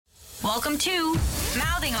Welcome to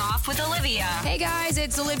Mouthing Off with Olivia. Hey guys,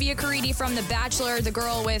 it's Olivia Caridi from The Bachelor, the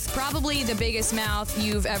girl with probably the biggest mouth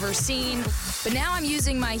you've ever seen. But now I'm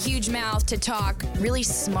using my huge mouth to talk really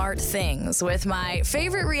smart things with my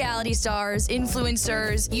favorite reality stars,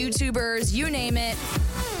 influencers, YouTubers, you name it.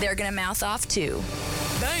 They're gonna mouth off too.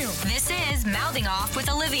 Damn. This is Mouthing Off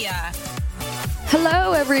with Olivia.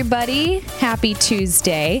 Hello, everybody. Happy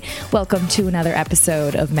Tuesday. Welcome to another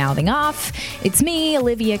episode of Mouthing Off. It's me,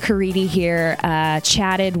 Olivia Caridi here,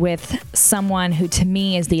 chatted with someone who to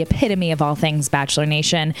me is the epitome of all things Bachelor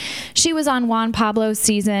Nation. She was on Juan Pablo's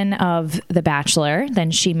season of The Bachelor.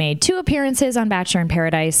 Then she made 2 appearances on Bachelor in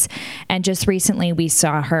Paradise. And just recently we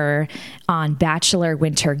saw her on Bachelor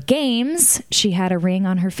Winter Games. She had a ring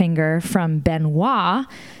on her finger from Benoit.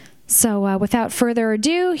 So without further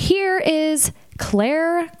ado, here is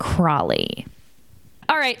Clare Crawley.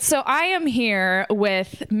 All right, so I am here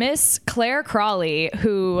with Miss Clare Crawley,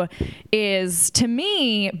 who is, to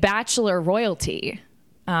me, Bachelor royalty.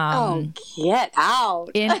 Get out.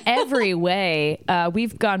 In every way.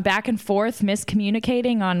 We've gone back and forth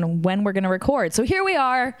miscommunicating on when we're going to record. So here we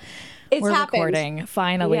are. We're recording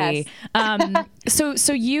finally. Yes.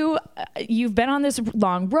 So you've been on this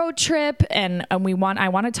long road trip, and I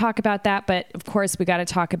want to talk about that, but of course we got to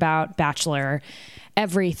talk about Bachelor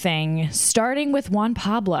everything, starting with Juan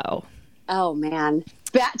Pablo. Oh man,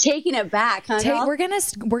 taking it back, huh?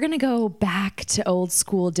 We're gonna go back to old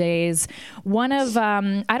school days. One of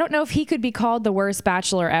I don't know if he could be called the worst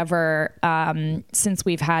Bachelor ever, since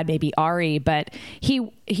we've had maybe Ari, but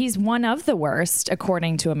he's one of the worst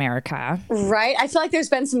according to America. Right. I feel like there's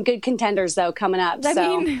been some good contenders though coming up. I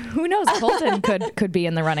mean, who knows? Colton could be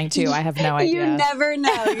in the running too. I have no idea. You never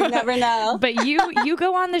know. You never know. But you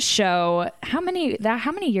go on the show. How many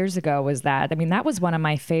years ago was that? I mean, that was one of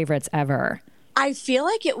my favorites ever. I feel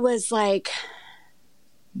like it was like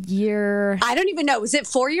I don't even know. Was it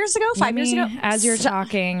 4 years ago? 5 years ago? As you're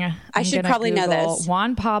talking, I should probably know this.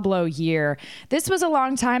 Juan Pablo year. This was a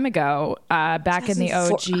long time ago, back in the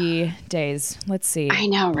OG days. Let's see. I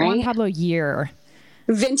know, right? Juan Pablo year.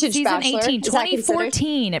 Vintage Season Bachelor. 18,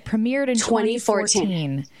 2014. It premiered in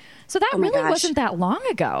 2014. So that really wasn't that long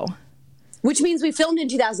ago. Which means we filmed in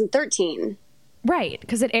 2013. Right,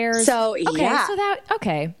 because it airs. So, yeah.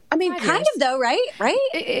 I mean, kind of though, right?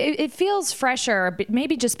 It feels fresher, but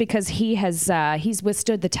maybe just because he's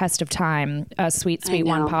withstood the test of time, sweet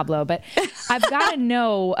Juan Pablo. But I've got to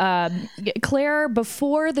know, Clare,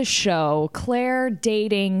 before the show, Clare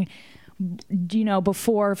dating,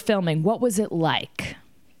 before filming, what was it like?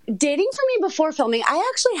 Dating for me before filming, I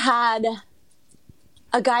actually had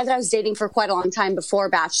a guy that I was dating for quite a long time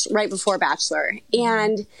right before Bachelor.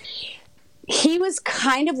 And he was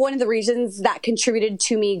kind of one of the reasons that contributed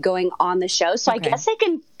to me going on the show. So okay. I guess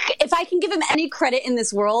if I can give him any credit in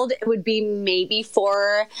this world, it would be maybe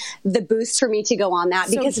for the boost for me to go on that.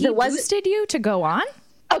 Because so he boosted you to go on?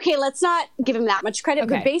 Okay, let's not give him that much credit.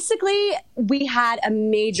 Okay. But basically, we had a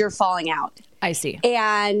major falling out. I see.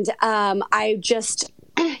 And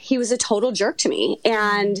he was a total jerk to me.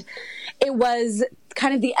 And it was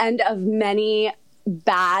kind of the end of many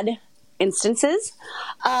bad instances.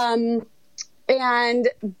 And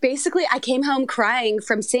basically I came home crying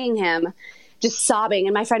from seeing him, just sobbing.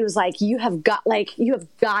 And my friend was like, you have got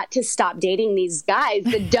to stop dating these guys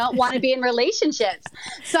that don't want to be in relationships.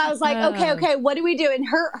 So I was like, okay, what do we do? And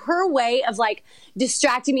her way of like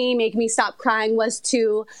distracting me, making me stop crying was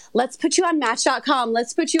let's put you on Match.com.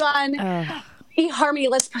 Let's put you on eHarmony.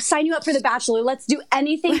 Let's sign you up for The Bachelor. Let's do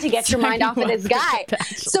anything to get your mind off of this guy.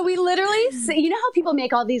 So we literally, how people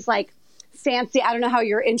make all these like fancy, I don't know how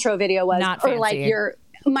your intro video was. Not fancy. Or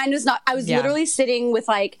like mine was not. I was literally sitting with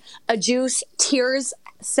like a juice, tears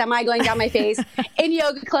semi going down my face, in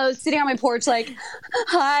yoga clothes, sitting on my porch like,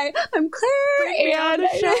 hi, I'm Clare. Bring me on the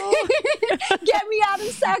show. Get me out of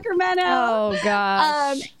Sacramento. Oh,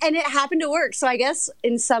 gosh. And it happened to work. So I guess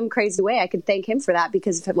in some crazy way I could thank him for that,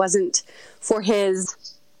 because if it wasn't for his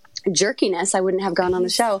jerkiness, I wouldn't have gone on the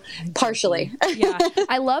show, partially. Yeah.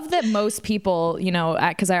 I love that most people,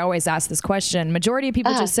 because I always ask this question, majority of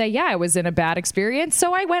people just say, yeah, I was in a bad experience,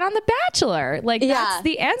 so I went on The Bachelor. Like, that's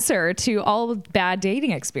the answer to all bad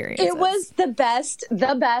dating experiences. It was the best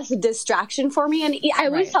distraction for me. And I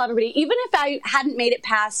always tell everybody, even if I hadn't made it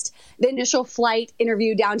past the initial flight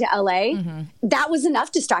interview down to LA, that was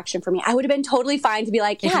enough distraction for me. I would have been totally fine to be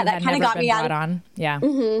like, that kind of got me out. On. Yeah.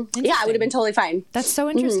 Yeah, I would have been totally fine. That's so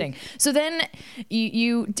interesting. interesting. So then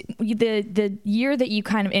the year that you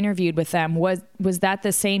kind of interviewed with them, was that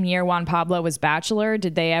the same year Juan Pablo was Bachelor?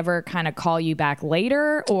 Did they ever kind of call you back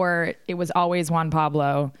later, or it was always Juan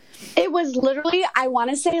Pablo? It was literally, I want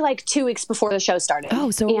to say like 2 weeks before the show started.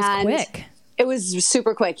 Oh, so it was quick. It was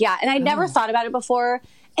super quick. Yeah. And I'd never thought about it before.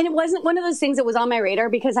 And it wasn't one of those things that was on my radar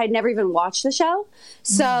because I'd never even watched the show.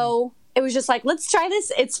 So it was just like, let's try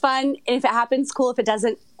this. It's fun. And if it happens, cool. If it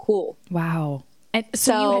doesn't, cool. Wow. And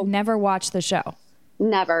so you had never watched the show?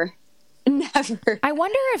 Never. Never. I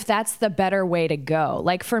wonder if that's the better way to go.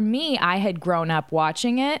 Like for me, I had grown up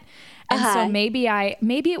watching it. And so maybe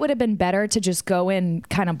it would have been better to just go in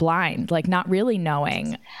kind of blind, like not really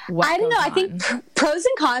knowing what I don't know. goes I think pros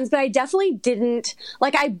and cons, but I definitely didn't,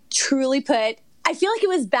 like I truly I feel like it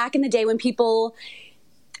was back in the day when people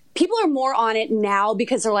are more on it now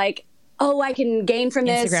because they're like, oh, I can gain from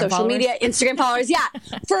this, Instagram social followers. media, Instagram followers. Yeah.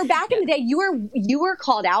 For back in the day, you were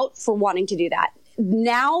called out for wanting to do that.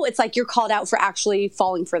 Now it's like you're called out for actually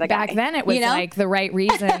falling for the guy. Back then it was like the right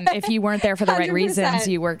reason. If you weren't there for the right 100%. reasons,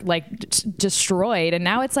 you were like destroyed. And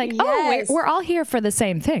now it's like, oh, we're all here for the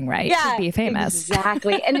same thing, right? Yeah, to be famous.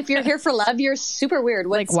 Exactly. And if you're here for love, you're super weird.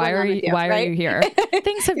 What's Why going on with you, are right? you here?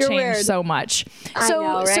 Things have You're changed weird. so much. I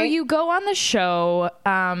know, right? So you go on the show.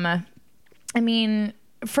 I mean,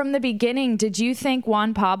 from the beginning, did you think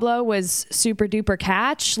Juan Pablo was super duper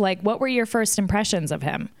catch? Like, what were your first impressions of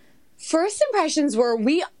him? First impressions were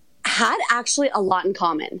we had actually a lot in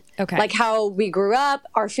common. Okay. Like how we grew up,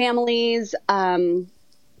 our families,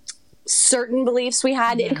 certain beliefs we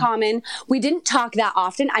had in common. We didn't talk that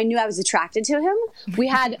often. I knew I was attracted to him. We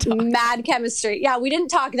had mad chemistry. Yeah, we didn't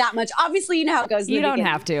talk that much. Obviously, you know how it goes. You don't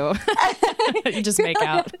have to. You just make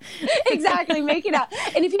out. Exactly, make it out.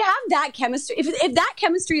 And if you have that chemistry, if that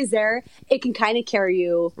chemistry is there, it can kind of carry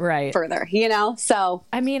you further, you know? So,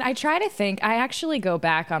 I mean, I try to think, I actually go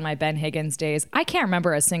back on my Ben Higgins days. I can't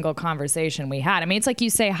remember a single conversation we had. I mean, it's like you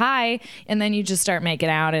say hi and then you just start making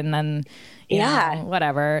out and then, you know,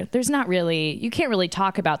 whatever. There's not really, you can't really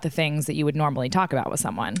talk about the things that you would normally talk about with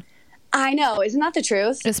someone. I know. Isn't that the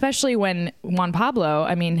truth? Especially when Juan Pablo,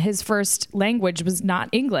 I mean, his first language was not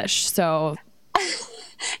English. So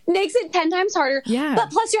makes it 10 times harder. Yeah.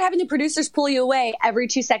 But plus you're having the producers pull you away every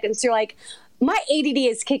 2 seconds. You're like, my ADD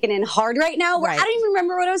is kicking in hard right now. Where I don't even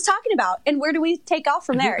remember what I was talking about. And where do we take off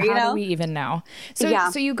from there? How do we even know?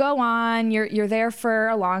 So you go on, you're there for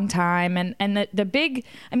a long time. And the big,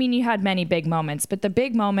 I mean, you had many big moments, but the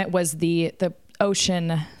big moment was the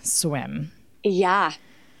ocean swim. Yeah.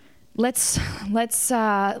 Let's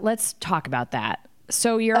talk about that.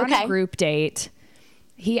 So you're on a group date.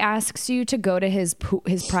 He asks you to go to his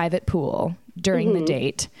private pool during the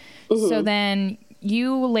date. So then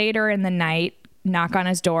you later in the night knock on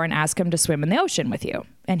his door and ask him to swim in the ocean with you.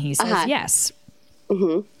 And he says yes.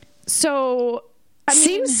 So, I mean,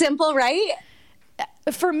 seems simple, right?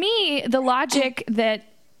 For me, the logic that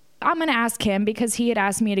I'm going to ask him because he had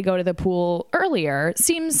asked me to go to the pool earlier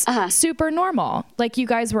seems super normal. Like you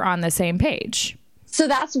guys were on the same page. So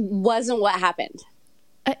that wasn't what happened.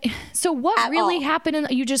 So what really happened?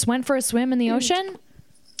 You just went for a swim in the ocean?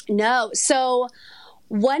 No. So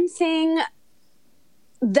one thing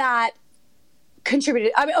that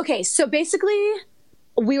contributed, I mean, okay, so basically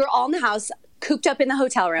we were all in the house, cooped up in the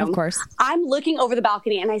hotel room. Of course. I'm looking over the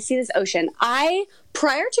balcony and I see this ocean.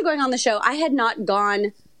 Prior to going on the show, I had not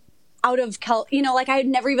gone out of, like I had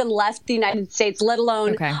never even left the United States, let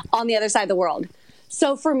alone on the other side of the world.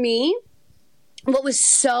 So for me, what was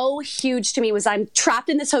so huge to me was I'm trapped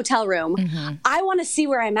in this hotel room. I want to see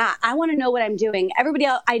where I'm at. I want to know what I'm doing. Everybody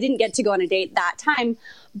else, I didn't get to go on a date that time,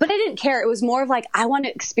 but I didn't care. It was more of like, I want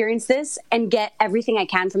to experience this and get everything I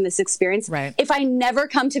can from this experience. Right. If I never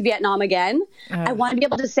come to Vietnam again, I want to be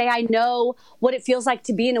able to say I know what it feels like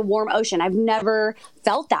to be in a warm ocean. I've never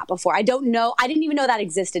felt that before. I don't know. I didn't even know that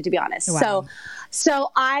existed, to be honest. Wow.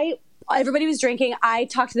 So everybody was drinking. I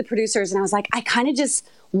talked to the producers and I was like, I kind of just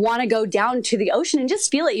want to go down to the ocean and just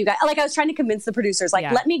feel it, you guys. Like I was trying to convince the producers, like,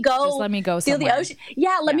 let me go. Just let me go feel somewhere. the ocean.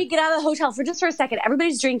 Yeah, let me get out of the hotel for a second.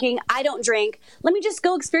 Everybody's drinking. I don't drink. Let me just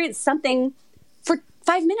go experience something for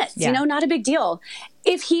 5 minutes, not a big deal.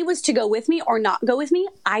 If he was to go with me or not go with me,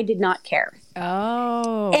 I did not care.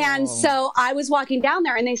 Oh. And so I was walking down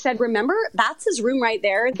there and they said, remember, that's his room right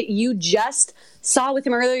there that you just saw with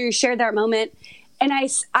him earlier. You shared that moment. And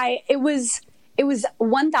it was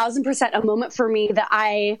 1000% a moment for me that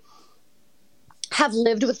I have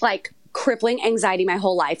lived with like crippling anxiety my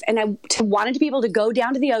whole life. And I wanted to be able to go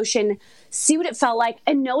down to the ocean, see what it felt like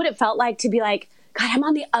and know what it felt like to be like, God, I'm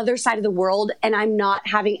on the other side of the world and I'm not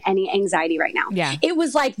having any anxiety right now. Yeah. It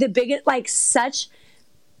was like the biggest, like such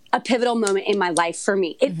a pivotal moment in my life for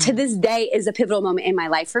me. It to this day is a pivotal moment in my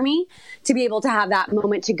life for me to be able to have that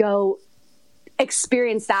moment to go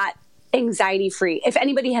experience that anxiety free. If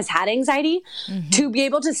anybody has had anxiety, to be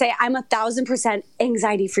able to say I'm 1,000%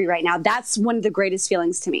 anxiety free right now, that's one of the greatest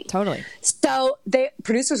feelings to me. Totally. So the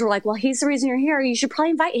producers were like, well, he's the reason you're here. You should probably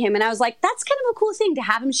invite him. And I was like, that's kind of a cool thing to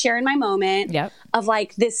have him share in my moment of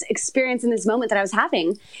like this experience in this moment that I was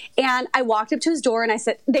having. And I walked up to his door and I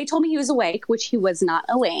said, they told me he was awake, which he was not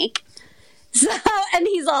awake. So, and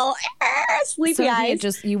he's all sleepy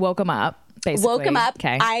eyes. You woke him up. Basically. Woke him up.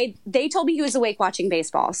 Okay. They told me he was awake watching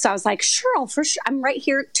baseball. So I was like, sure, for sure. I'm right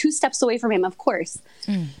here 2 steps away from him, of course.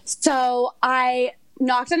 So I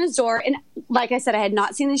knocked on his door. And like I said, I had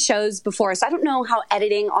not seen the shows before. So I don't know how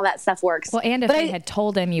editing, all that stuff works. Well, and if they had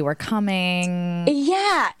told him you were coming.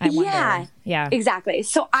 Yeah. Exactly.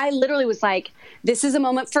 So I literally was like, this is a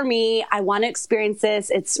moment for me. I want to experience this.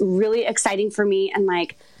 It's really exciting for me. And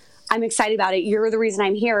like, I'm excited about it. You're the reason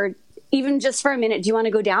I'm here. Even just for a minute, do you want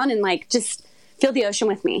to go down and like just feel the ocean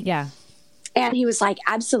with me? Yeah. And he was like,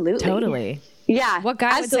 absolutely. Totally. Yeah. What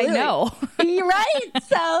guy would say no? You're right.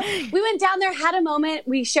 So we went down there, had a moment.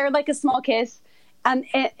 We shared like a small kiss. And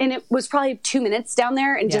it was probably 2 minutes down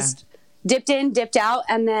there and just dipped in, dipped out,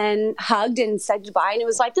 and then hugged and said goodbye. And it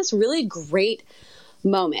was like this really great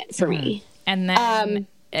moment for me. And then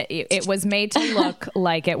it was made to look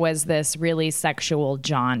like it was this really sexual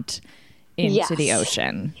jaunt into the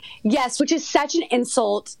ocean. Yes, which is such an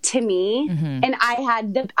insult to me. And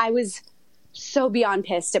I was so beyond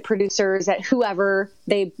pissed at producers, at whoever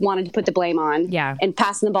they wanted to put the blame on and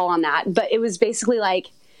passing the ball on that. But it was basically like,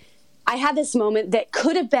 I had this moment that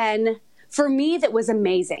could have been, for me, that was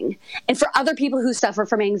amazing. And for other people who suffer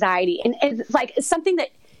from anxiety. And it's like, it's something that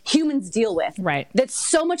humans deal with. Right. That's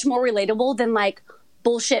so much more relatable than like,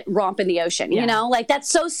 bullshit romp in the ocean, you know? Like, that's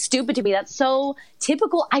so stupid to me. That's so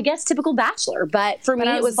typical, I guess, typical Bachelor. But for me,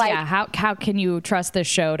 it was like... how can you trust this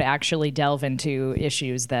show to actually delve into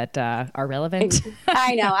issues that are relevant?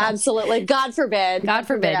 I know, absolutely. God forbid. God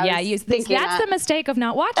forbid. Yeah, that's the mistake of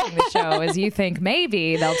not watching the show, is you think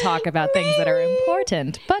maybe they'll talk about things that are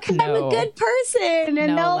important, but no. I'm a good person,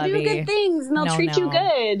 and they'll do good things, and they'll treat you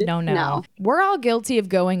good. No. We're all guilty of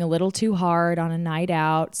going a little too hard on a night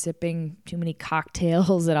out, sipping too many cocktails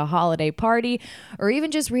at a holiday party, or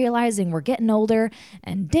even just realizing we're getting older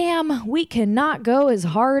and damn, we cannot go as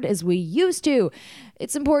hard as we used to.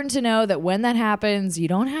 It's important to know that when that happens, you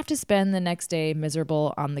don't have to spend the next day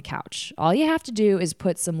miserable on the couch. All you have to do is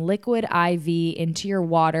put some Liquid IV into your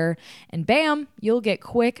water and bam, you'll get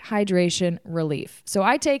quick hydration relief. So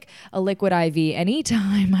I take a Liquid IV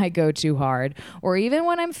anytime I go too hard, or even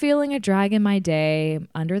when I'm feeling a drag in my day,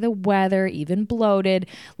 under the weather, even bloated.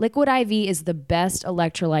 Liquid IV is the best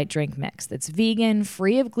electrolyte drink mix that's vegan,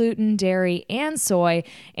 free of gluten, dairy, and soy,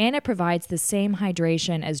 and it provides the same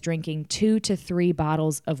hydration as drinking 2 to 3 bottles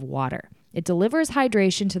of water. It delivers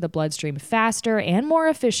hydration to the bloodstream faster and more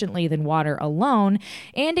efficiently than water alone,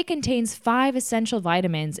 and it contains 5 essential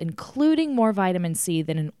vitamins, including more vitamin C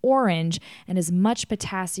than an orange and as much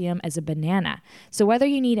potassium as a banana. So whether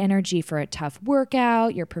you need energy for a tough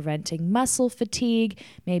workout, you're preventing muscle fatigue,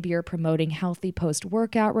 maybe you're promoting healthy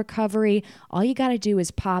post-workout recovery, all you got to do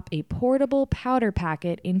is pop a portable powder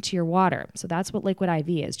packet into your water. So that's what Liquid IV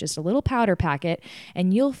is, just a little powder packet,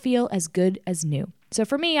 and you'll feel as good as new. So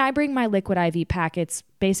for me, I bring my Liquid IV packets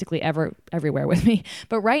basically everywhere with me.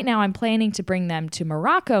 But right now I'm planning to bring them to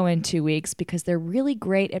Morocco in 2 weeks because they're really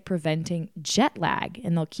great at preventing jet lag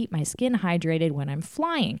and they'll keep my skin hydrated when I'm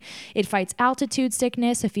flying. It fights altitude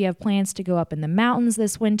sickness if you have plans to go up in the mountains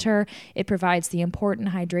this winter. It provides the important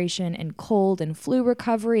hydration and cold and flu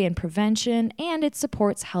recovery and prevention, and it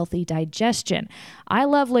supports healthy digestion. I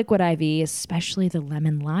love Liquid IV, especially the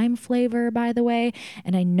lemon lime flavor, by the way,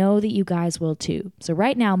 and I know that you guys will too. So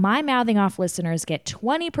right now, my Mouthing Off listeners get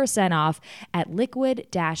 20% off at liquid-iv.com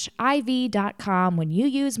when you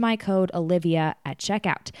use my code Olivia at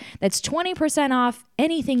checkout. That's 20% off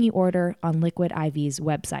anything you order on Liquid IV's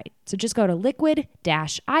website. So just go to liquid-iv.com,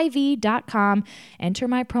 enter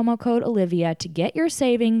my promo code Olivia to get your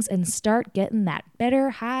savings and start getting that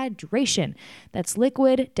better hydration. That's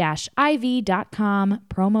liquid-iv.com,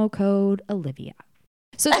 promo code Olivia.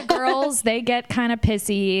 So the girls, they get kind of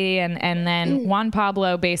pissy, and then Juan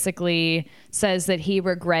Pablo basically says that he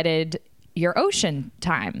regretted your ocean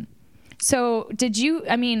time. So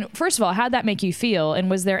first of all, how'd that make you feel? And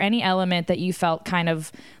was there any element that you felt kind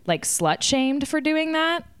of like slut shamed for doing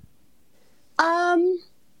that? I don't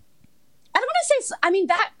want to say,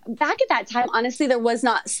 back at that time, honestly, there was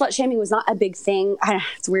not, slut shaming was not a big thing.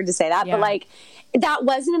 It's weird to say that, but like that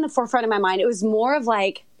wasn't in the forefront of my mind. It was more of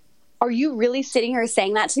like, are you really sitting here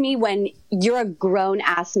saying that to me when you're a grown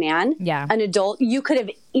ass man, an adult? You could have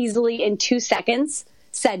easily in 2 seconds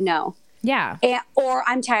said no. Yeah. Or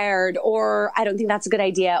I'm tired, or I don't think that's a good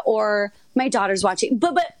idea, or my daughter's watching.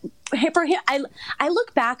 But for him, I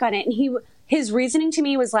look back on it, and his reasoning to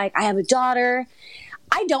me was like, I have a daughter.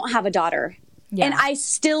 I don't have a daughter. Yeah. And I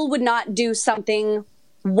still would not do something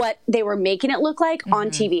what they were making it look like on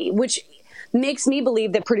TV, which makes me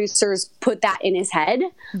believe that producers put that in his head.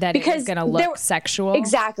 That it was going to look sexual?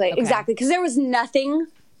 Exactly. Because there was nothing,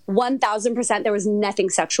 1,000%, there was nothing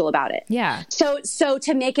sexual about it. Yeah. So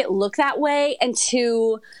to make it look that way and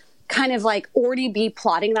to kind of like already be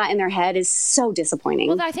plotting that in their head is so disappointing.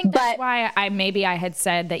 Well, I think that's why I had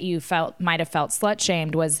said that you might have felt slut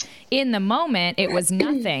shamed, was in the moment it was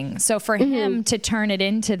nothing. So for him to turn it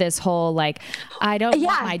into this whole like, I don't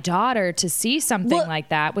want my daughter to see something like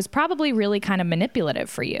that, was probably really kind of manipulative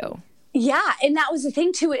for you. Yeah. And that was the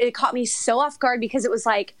thing too. It caught me so off guard because it was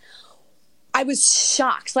like, I was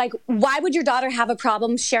shocked. Like, why would your daughter have a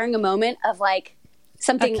problem sharing a moment of like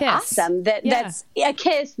something awesome that's a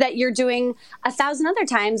kiss that you're doing 1,000 other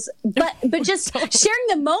times, but just sharing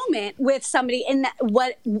the moment with somebody in that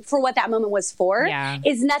what that moment was for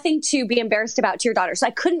is nothing to be embarrassed about to your daughter. So I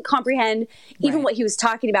couldn't comprehend even what he was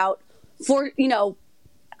talking about. For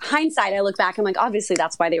hindsight, I look back, I'm like, obviously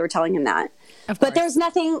that's why they were telling him that. But there's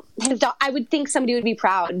nothing. I would think somebody would be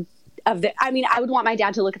proud of the. I mean, I would want my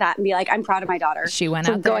dad to look at that and be like, I'm proud of my daughter. She went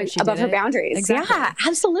for out there, going above her boundaries. Exactly. Yeah,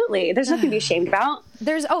 absolutely. There's nothing to be ashamed about.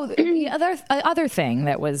 There's the other thing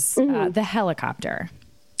that was the helicopter.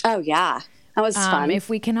 Oh yeah, that was fun. If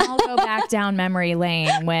we can all go back down memory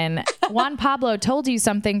lane when Juan Pablo told you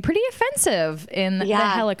something pretty offensive in the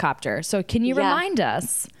helicopter. So can you remind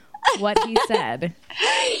us what he said?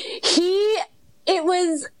 It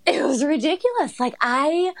was ridiculous. Like,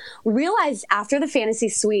 I realized after the fantasy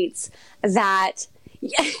suites that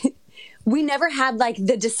we never had like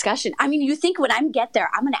the discussion. I mean, you think when I get there,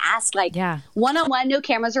 I'm going to ask like one-on-one, no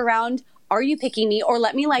cameras around. Are you picking me? Or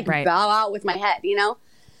let me like bow out with my head,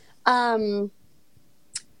 I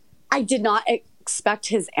did not expect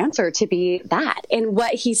his answer to be that. And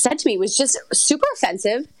what he said to me was just super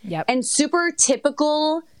offensive and super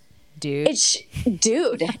typical. Dude. It's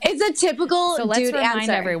a typical so let's dude remind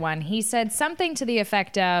answer. Everyone. He said something to the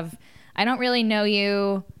effect of, I don't really know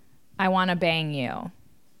you. I want to bang you.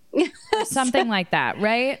 Or something like that,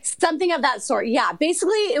 right? Something of that sort. Yeah.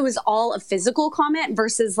 Basically, it was all a physical comment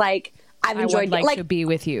versus like, I would like to be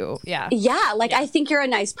with you. Yeah. Yeah. Like, I think you're a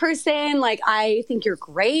nice person. Like, I think you're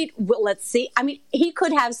great. Well, let's see. I mean, he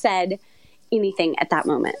could have said anything at that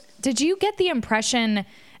moment. Did you get the impression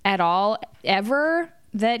at all ever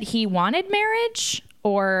that he wanted marriage,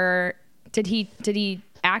 or did he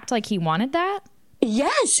act like he wanted that?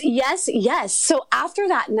 Yes. So after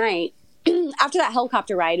that night, after that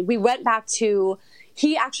helicopter ride, we went back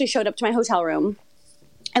he actually showed up to my hotel room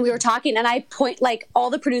and we were talking, and all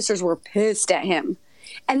the producers were pissed at him.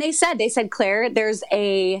 And they said, Claire, there's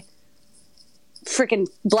a freaking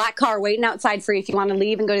black car waiting outside for you if you want to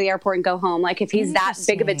leave and go to the airport and go home. Like, if he's that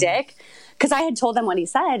big of a dick. Because I had told them what he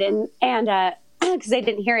said, and because they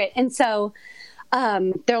didn't hear it. And so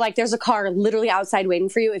they're like, there's a car literally outside waiting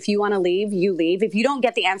for you. If you want to leave, you leave. If you don't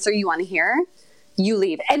get the answer you want to hear, you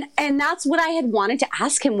leave. And that's what I had wanted to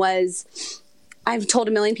ask him was, I've told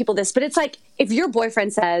a million people this, but it's like, if your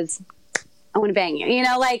boyfriend says, I want to bang you,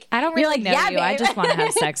 like, I don't really know you. Babe. I just want to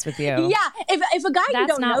have sex with you. Yeah. If a guy you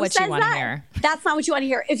don't know says that, hear. That's not what you want to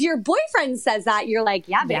hear. If your boyfriend says that, you're like,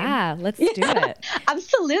 yeah, babe. Yeah, let's do it.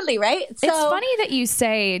 Absolutely. Right. So, it's funny that you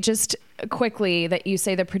say, just quickly, that you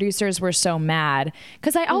say the producers were so mad,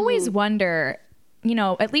 because I always wonder,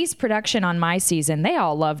 at least production on my season, they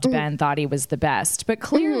all loved Ben, thought he was the best, but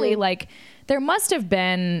clearly like there must have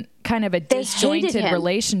been kind of a disjointed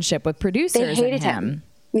relationship with producers and him.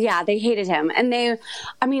 Yeah, they hated him. And there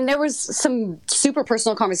was some super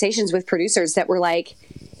personal conversations with producers that were like,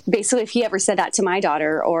 basically, if he ever said that to my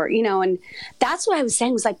daughter, or, and that's what I was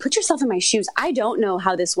saying was like, put yourself in my shoes. I don't know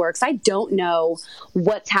how this works. I don't know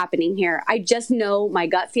what's happening here. I just know my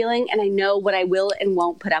gut feeling, and I know what I will and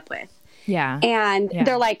won't put up with. Yeah. And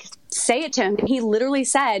they're like, say it to him. And he literally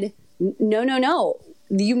said, no.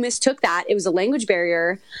 You mistook that. It was a language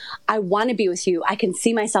barrier. I want to be with you. I can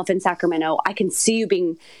see myself in Sacramento. I can see you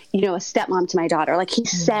being, a stepmom to my daughter. Like, he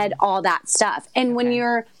said all that stuff. And when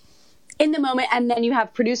you're in the moment and then you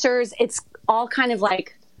have producers, it's all kind of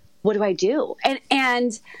like, what do I do?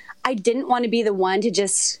 And I didn't want to be the one to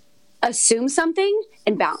just assume something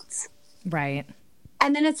and bounce. Right.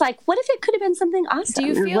 And then it's like, what if it could have been something awesome? Do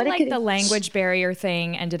you feel like the language barrier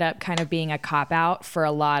thing ended up kind of being a cop-out for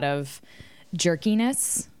a lot of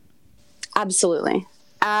jerkiness? Absolutely.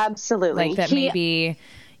 Like that maybe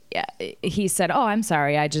he said, "Oh, I'm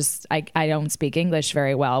sorry. I don't speak English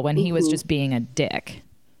very well," when he was just being a dick.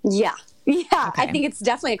 Yeah. Yeah, Okay. I think it's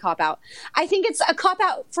definitely a cop-out. I think it's a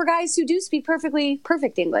cop-out for guys who do speak perfect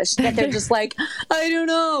English, that they're just like, I don't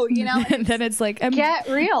know, you know? And then it's like, Get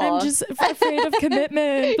real. I'm just afraid of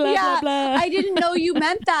commitment, blah, yeah, blah, blah. I didn't know you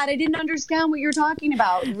meant that. I didn't understand what you're talking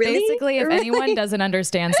about. Really? Basically, if anyone doesn't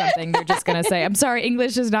understand something, they're just going to say, I'm sorry,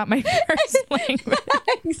 English is not my first language.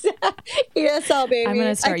 ESL, baby. I'm going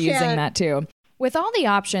to start using that too. With all the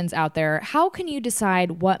options out there, how can you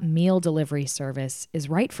decide what meal delivery service is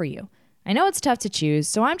right for you? I know it's tough to choose,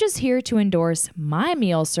 so I'm just here to endorse my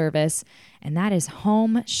meal service, and that is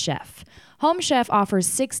Home Chef. Home Chef offers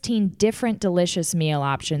 16 different delicious meal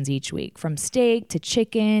options each week, from steak to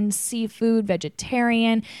chicken, seafood,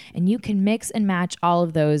 vegetarian, and you can mix and match all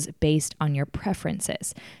of those based on your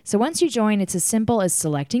preferences. So once you join, it's as simple as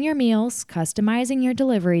selecting your meals, customizing your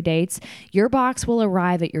delivery dates. Your box will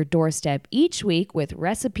arrive at your doorstep each week with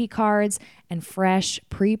recipe cards and fresh,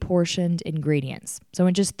 pre-portioned ingredients. So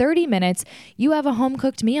in just 30 minutes, you have a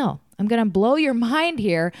home-cooked meal. I'm going to blow your mind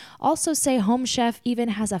here. Also say Home Chef even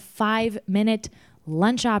has a 5-minute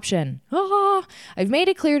lunch option. I've made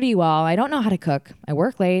it clear to you all, I don't know how to cook. I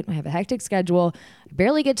work late. I have a hectic schedule. I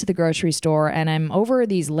barely get to the grocery store, and I'm over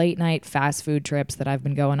these late night fast food trips that I've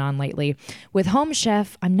been going on lately. With Home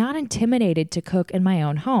Chef, I'm not intimidated to cook in my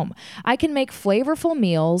own home. I can make flavorful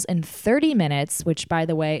meals in 30 minutes, which, by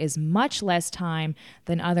the way, is much less time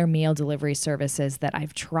than other meal delivery services that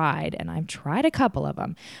I've tried, and I've tried a couple of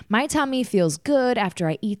them. My tummy feels good after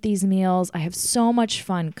I eat these meals. I have so much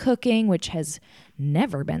fun cooking, which has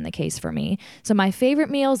never been the case for me. So my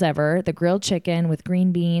favorite meals ever, the grilled chicken with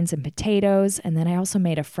green beans and potatoes, and then I also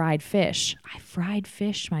made a fried fish. I fried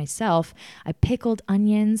fish myself. I pickled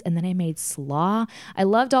onions, and then I made slaw. I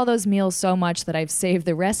loved all those meals so much that I've saved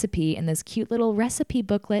the recipe in this cute little recipe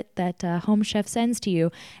booklet that Home Chef sends to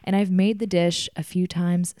you, and I've made the dish a few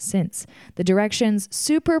times since. The directions,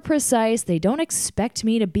 super precise. They don't expect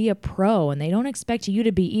me to be a pro, and they don't expect you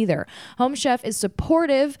to be either. Home Chef is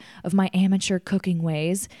supportive of my amateur cooking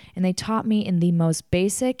ways, and they taught me in the most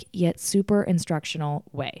basic yet super instructional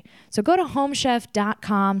way. So go to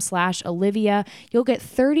homechef.com/Olivia. You'll get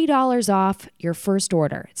 $30 off your first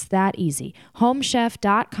order. It's that easy.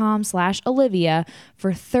 Homechef.com/Olivia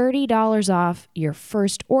for $30 off your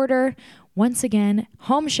first order. Once again,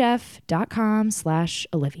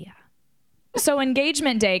 homechef.com/Olivia. So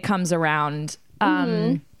engagement day comes around.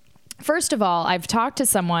 First of all, I've talked to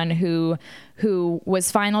someone who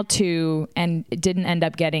was final two and didn't end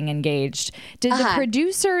up getting engaged. Did the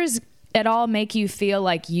producers at all make you feel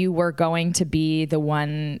like you were going to be the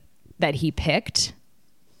one that he picked?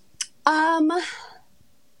 Because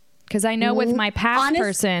I know with my past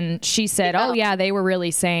person, she said, "Oh yeah, they were really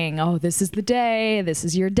saying, oh, this is the day, this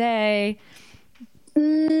is your day."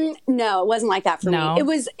 No, it wasn't like that for me.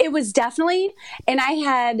 It was definitely, and I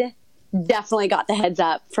had definitely got the heads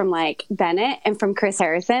up from like Bennett and from Chris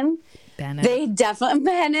Harrison. Bennett. They definitely,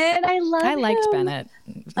 Bennett, I liked Bennett.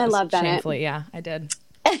 I love Bennett. Shamefully, yeah, I did.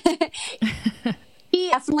 He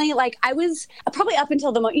definitely, like, I was probably up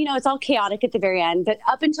until the moment, you know, it's all chaotic at the very end, but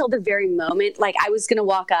up until the very moment, like I was going to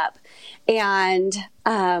walk up and,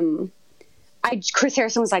 Chris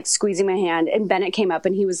Harrison was like squeezing my hand, and Bennett came up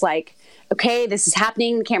and he was like, okay, this is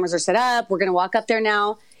happening. The cameras are set up. We're going to walk up there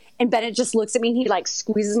now. And Bennett just looks at me and he like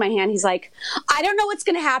squeezes my hand. He's like, I don't know what's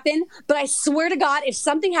going to happen, but I swear to God, if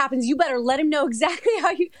something happens, you better let him know exactly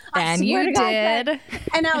how you, I and swear you to God, did.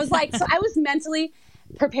 And I was like, so I was mentally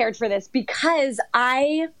prepared for this because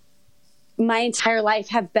my entire life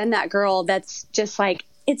have been that girl that's just like,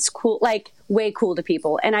 it's cool, like way cool to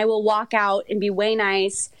people. And I will walk out and be way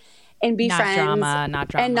nice and be friends. Not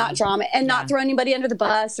drama. And not throw anybody under the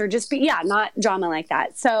bus or just be, not drama like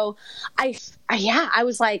that. So I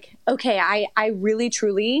was like, okay, I really,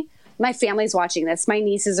 truly, my family's watching this. My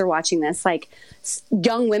nieces are watching this. Like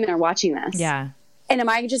young women are watching this. Yeah. And am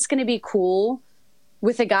I just going to be cool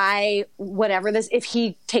with a guy, whatever this, if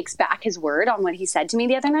he takes back his word on what he said to me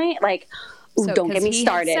the other night? Like, So, don't get me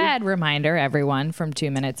started. He said, reminder, everyone, from 2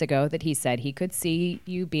 minutes ago, that he said he could see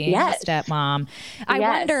you being a stepmom. I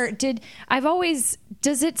wonder,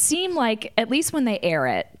 does it seem like, at least when they air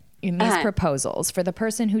it in these proposals, for the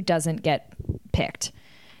person who doesn't get picked,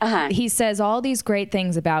 he says all these great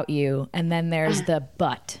things about you, and then there's the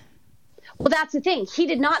but. Well, that's the thing. He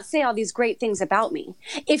did not say all these great things about me.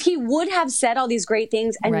 If he would have said all these great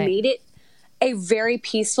things and made it a very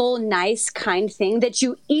peaceful, nice, kind thing that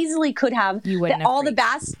you easily could have. You wouldn't have all the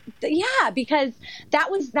best. Yeah, because that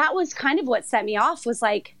was kind of what set me off, was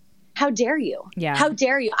like, how dare you? Yeah. How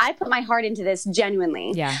dare you? I put my heart into this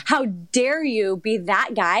genuinely. Yeah. How dare you be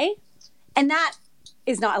that guy? And that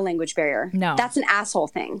is not a language barrier. No. That's an asshole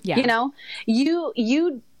thing. Yeah. You know,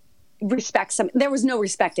 you respect there was no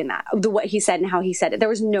respect in that, what he said and how he said it. There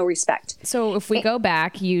was no respect. So if we go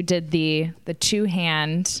back, you did the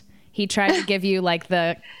 2-hand. He tried to give you like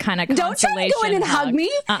the kind of Don't try to go in and hug me.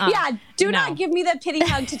 Yeah, do not give me the pity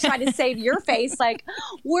hug to try to save your face. Like,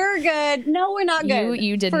 we're good. No, we're not good.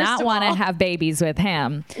 You did First not of want to all. have babies with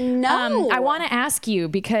him. No. I want to ask you,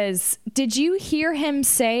 because did you hear him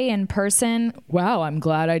say in person, wow, I'm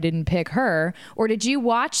glad I didn't pick her? Or did you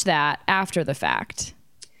watch that after the fact?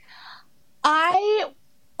 I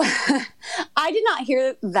did not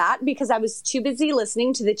hear that because I was too busy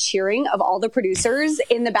listening to the cheering of all the producers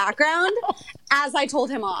in the background as I told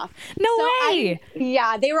him off. No way.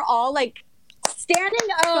 Yeah, they were all like standing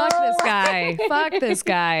up. Fuck this guy. Fuck this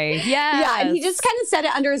guy. Yes. Yeah, and he just kind of said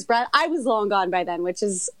it under his breath. I was long gone by then, which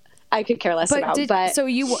is I could care less about. So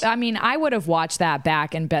I would have watched that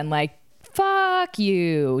back and been like, fuck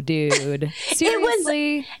you, dude.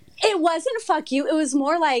 Seriously? It wasn't fuck you. It was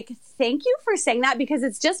more like, thank you for saying that, because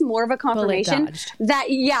it's just more of a confirmation that,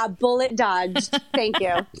 bullet dodged. Thank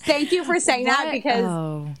you. Thank you for saying that,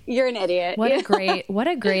 because you're an idiot. What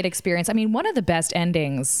a great experience. I mean, one of the best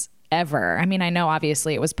endings ever. I mean, I know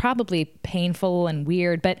obviously it was probably painful and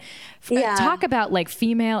weird, but talk about like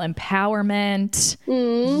female empowerment.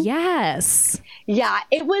 Yes. Yeah,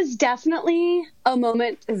 it was definitely a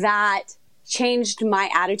moment that changed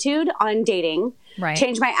my attitude on dating. Right.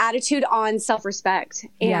 Changed my attitude on self-respect.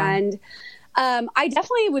 And I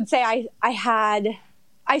definitely would say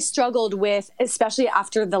I struggled with, especially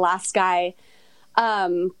after the last guy,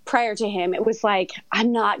 prior to him, it was like,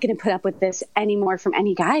 I'm not going to put up with this anymore from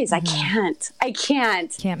any guys. I can't.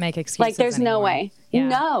 Can't make excuses. Like, there's anymore. no way. Yeah.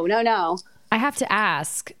 No. I have to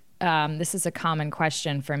ask, this is a common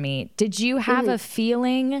question for me. Did you have a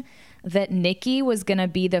feeling that Nikki was going to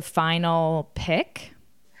be the final pick?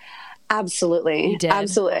 Absolutely. You did?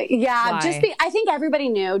 Absolutely. Yeah. Why? I think everybody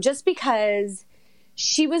knew, just because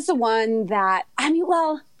she was the one that,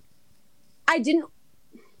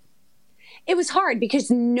 it was hard because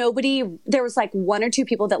there was like one or two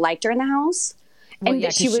people that liked her in the house. Well,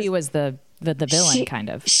 and she was the villain kind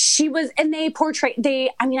of. She was, and I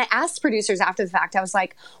asked producers after the fact, I was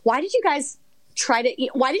like, why did you guys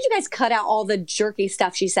cut out all the jerky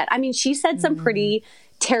stuff she said? I mean, she said some pretty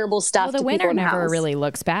terrible stuff. Well, the to winner people in the never house. really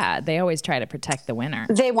looks bad. They always try to protect the winner.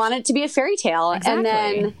 They want it to be a fairy tale. Exactly. And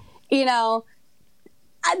then,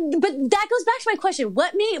 but that goes back to my question.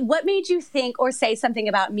 What made you think or say something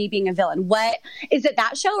about me being a villain? What is it,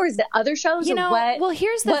 that show, or is it other shows? Well,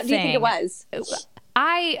 here's the thing. What do you think it was?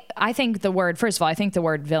 I think the word, first of all, I think the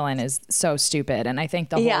word villain is so stupid. And I think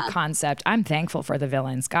the whole concept, I'm thankful for the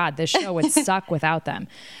villains. God, this show would suck without them.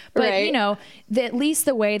 But, right. At least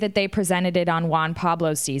the way that they presented it on Juan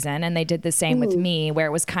Pablo's season, and they did the same with me, where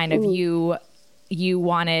it was kind of you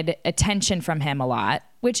wanted attention from him a lot,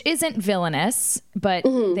 which isn't villainous, but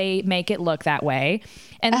they make it look that way.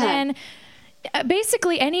 And then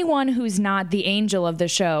basically anyone who's not the angel of the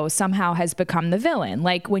show somehow has become the villain.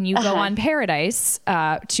 Like when you go on Paradise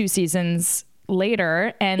 2 seasons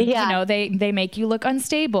later, and they make you look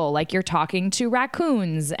unstable, like you're talking to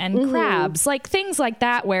raccoons and crabs, like things like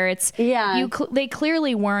that, where it's they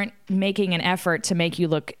clearly weren't making an effort to make you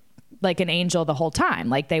look like an angel the whole time.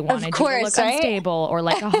 Like they wanted you to look unstable or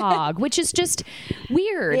like a hog, which is just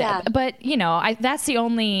weird. Yeah. But that's the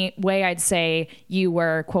only way I'd say you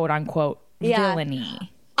were quote unquote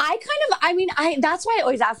villainy. That's why I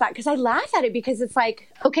always ask that, because I laugh at it, because it's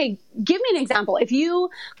like, okay, give me an example. If you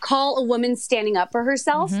call a woman standing up for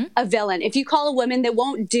herself a villain, if you call a woman that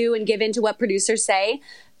won't do and give in to what producers say,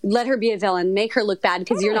 let her be a villain, make her look bad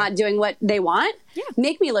because you're not doing what they want. Yeah.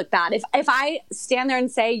 Make me look bad. If I stand there and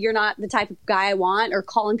say you're not the type of guy I want, or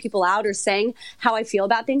calling people out, or saying how I feel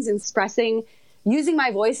about things, and using my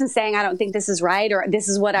voice and saying, I don't think this is right, or this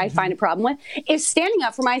is what I find a problem with. If standing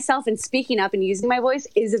up for myself and speaking up and using my voice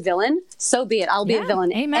is a villain, so be it. I'll be a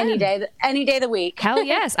villain any day of the week. Hell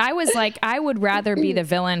yes. I was like, I would rather be the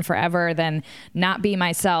villain forever than not be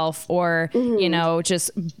myself, or, just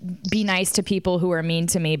be nice to people who are mean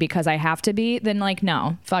to me because I have to be, then like,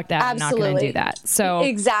 no, fuck that. Absolutely. I'm not going to do that. So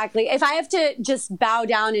exactly. If I have to just bow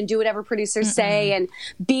down and do whatever producers say and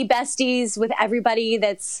be besties with everybody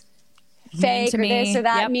that's fake or this or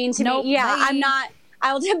that, mean to me. Yeah,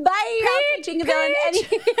 I'll take a villain any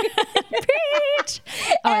Preach.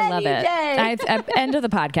 Oh, I love it. End of the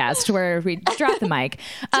podcast where we drop the mic.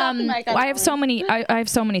 I have so many. I have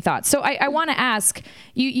so many thoughts. So I want to ask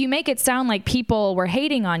you. You make it sound like people were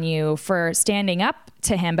hating on you for standing up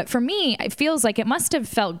to him, but for me, it feels like it must have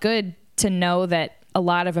felt good to know that a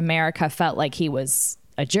lot of America felt like he was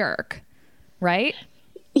a jerk, right?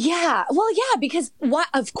 Yeah. Well, yeah, because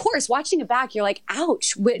of course, watching it back, you're like,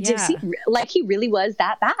 ouch. Does he really was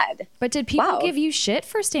that bad? But did people give you shit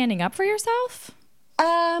for standing up for yourself?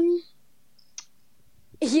 I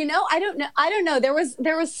don't know. There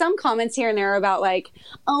was some comments here and there about like,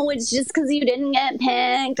 oh, it's just because you didn't get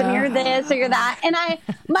picked and you're this or you're that. And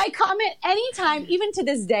my comment anytime, even to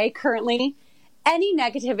this day, currently, any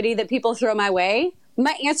negativity that people throw my way,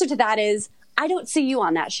 my answer to that is, I don't see you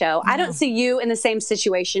on that show. No. I don't see you in the same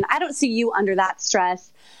situation. I don't see you under that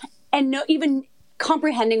stress and even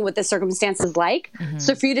comprehending what the circumstance is like. Mm-hmm.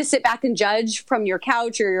 So for you to sit back and judge from your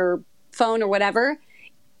couch or your phone or whatever,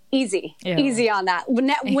 easy on that.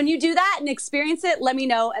 When you do that and experience it, let me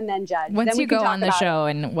know and then judge. Once then you go on the show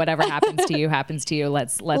and whatever happens to you,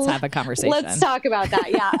 let's have a conversation. Let's talk about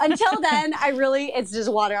that. Yeah. Until then, it's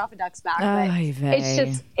just water off a duck's back.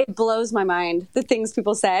 It blows my mind, the things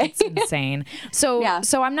people say. It's insane. So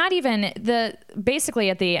I'm not even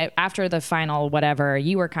basically after the final whatever,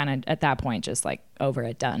 you were kind of at that point just like over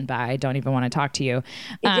it, done, bye. I don't even want to talk to you.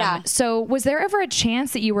 So was there ever a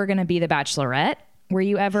chance that you were going to be the Bachelorette? Were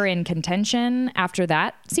you ever in contention after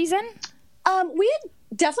that season? We had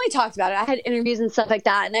definitely talked about it. I had interviews and stuff like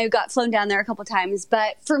that, and I got flown down there a couple times.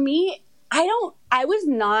 But for me, I was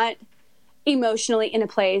not emotionally in a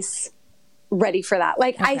place ready for that.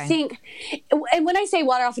 Like, okay. I think, and when I say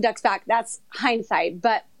water off a duck's back, that's hindsight.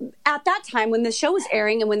 But at that time, when the show was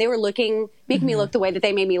airing and when they were making me look the way that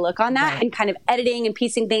they made me look on that, and kind of editing and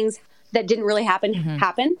piecing things that didn't really happen.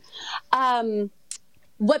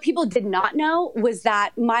 What people did not know was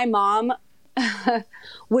that my mom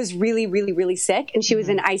was really, really, really sick, and she was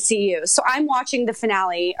in ICU. So I'm watching the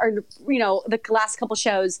finale, or the last couple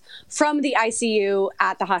shows from the ICU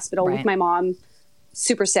at the hospital with my mom,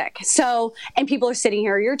 super sick. So, and people are sitting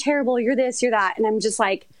here, you're terrible, you're this, you're that, and I'm just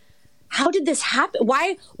like, how did this happen?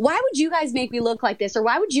 Why would you guys make me look like this, or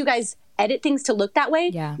why would you guys edit things to look that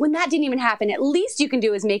way when that didn't even happen? At least you can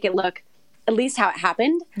do is make it look at least how it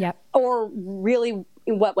happened, or really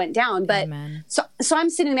what went down. But so I'm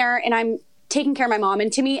sitting there and I'm taking care of my mom.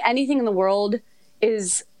 And to me, anything in the world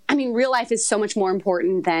real life is so much more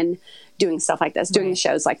important than doing stuff like this, doing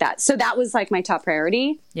shows like that. So that was like my top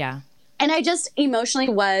priority. Yeah. And I just emotionally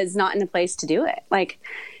was not in a place to do it. Like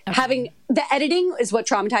having the editing is what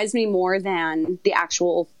traumatized me more than the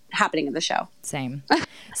actual happening of the show. Same.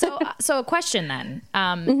 So a question then.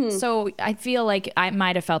 So I feel like I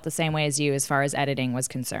might have felt the same way as you as far as editing was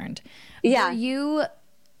concerned. Yeah.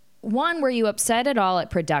 Were you upset at all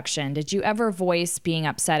at production? Did you ever voice being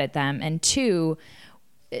upset at them? And two,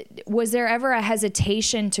 was there ever a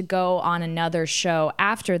hesitation to go on another show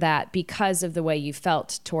after that because of the way you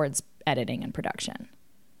felt towards editing and production?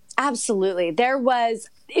 Absolutely.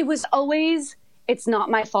 It was always, it's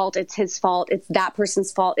not my fault. It's his fault. It's that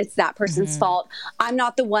person's fault. It's that person's fault. I'm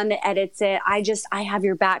not the one that edits it. I have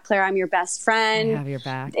your back, Claire. I'm your best friend. I have your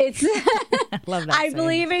back. Love that. I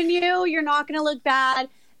believe in you. You're not going to look bad.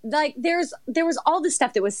 Like there was all this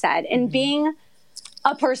stuff that was said, and being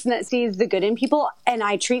a person that sees the good in people and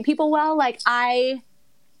I treat people well, like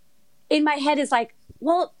in my head is like,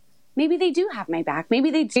 well, maybe they do have my back. Maybe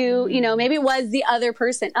they do, maybe it was the other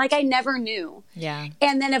person. Like I never knew. Yeah.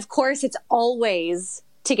 And then of course it's always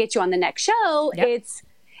to get you on the next show. Yep.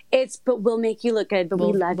 But we'll make you look good, but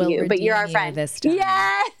we love you, but you're our friend. This time.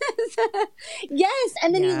 Yes. Yes.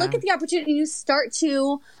 And then you look at the opportunity, you start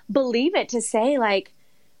to believe it, to say like,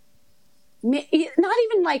 not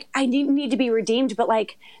even like I need to be redeemed, but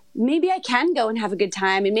like maybe I can go and have a good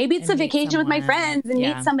time, and maybe it's a vacation with my friends and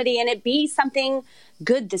meet somebody, and it be something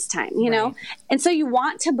good this time, you know? And so you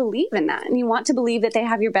want to believe in that, and you want to believe that they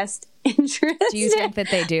have your best interest. Do you think that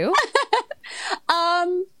they do?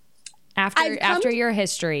 After your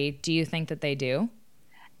history, do you think that they do?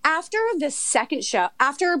 After the second show,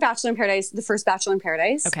 after Bachelor in Paradise, the first Bachelor in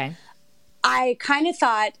Paradise, I kind of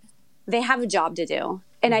thought they have a job to do.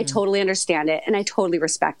 And I totally understand it, and I totally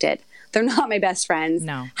respect it. They're not my best friends.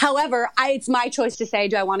 No. However, it's my choice to say,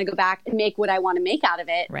 do I want to go back and make what I want to make out of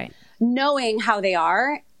it? Right. Knowing how they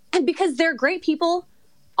are, and because they're great people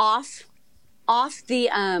off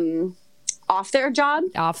their job,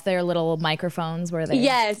 off their little microphones where they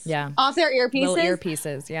off their earpieces. Little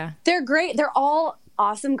earpieces, yeah. They're great. They're all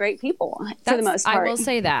awesome, great people for the most part. I will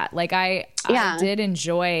say that. Like I did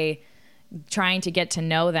enjoy trying to get to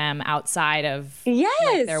know them outside of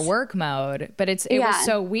Yes. their work mode. But it was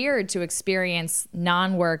so weird to experience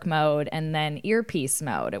non-work mode and then earpiece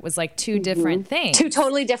mode. It was like two different things. Two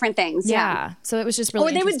totally different things. Yeah. So it was just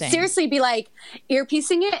really interesting. Or they would seriously be like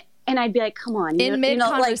earpiecing it, and I'd be like, come on. In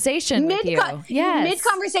mid-conversation with you. Yes.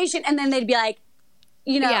 Mid-conversation, and then they'd be like,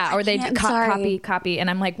 or they'd copy, and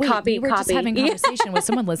I'm like, wait, we were just having a conversation. Was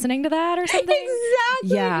someone listening to that or something?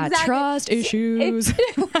 Exactly. Yeah, trust issues.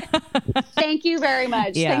 Thank you very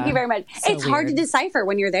much. Yeah. Thank you very much. So it's hard to decipher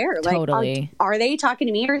when you're there. Like, totally. Are they talking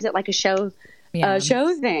to me, or is it like a show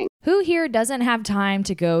thing? Who here doesn't have time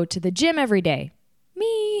to go to the gym every day?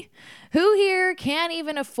 Me. Who here can't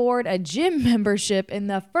even afford a gym membership in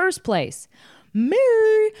the first place? Me.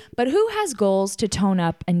 But who has goals to tone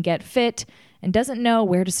up and get fit and doesn't know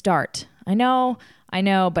where to start? I know,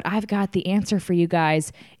 but I've got the answer for you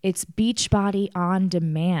guys. It's Beachbody On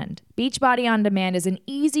Demand. Beachbody On Demand is an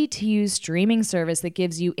easy-to-use streaming service that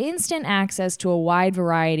gives you instant access to a wide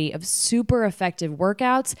variety of super effective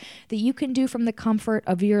workouts that you can do from the comfort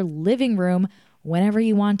of your living room whenever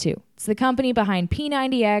you want to. It's the company behind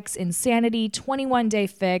P90X, Insanity, 21 Day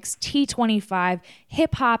Fix, T25,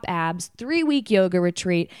 Hip Hop Abs, 3-week yoga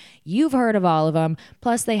retreat. You've heard of all of them.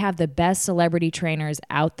 Plus, they have the best celebrity trainers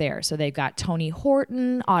out there. So they've got Tony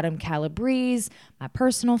Horton, Autumn Calabrese, my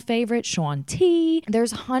personal favorite, Shaun T.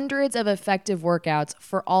 There's hundreds of effective workouts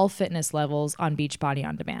for all fitness levels on Beachbody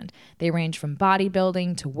On Demand. They range from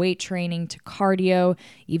bodybuilding to weight training to cardio,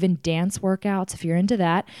 even dance workouts if you're into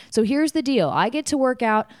that. So here's the deal. I get to work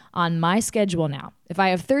out on my schedule now. If I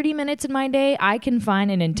have 30 minutes in my day, I can find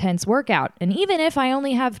an intense workout. And even if I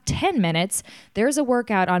only have 10 minutes, there's a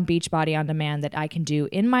workout on Beachbody On Demand that I can do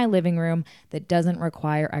in my living room that doesn't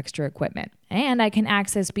require extra equipment. And I can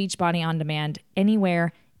access Beachbody On Demand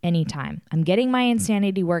anywhere, anytime. I'm getting my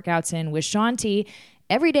Insanity workouts in with Shaun T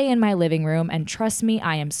every day in my living room, and trust me,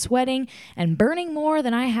 I am sweating and burning more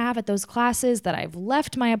than I have at those classes that I've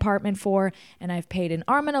left my apartment for and I've paid an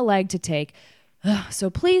arm and a leg to take. So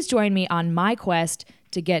please join me on my quest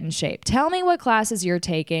to get in shape. Tell me what classes you're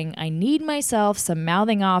taking. I need myself some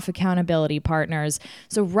Mouthing Off accountability partners.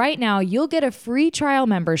 So right now, you'll get a free trial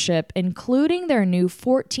membership, including their new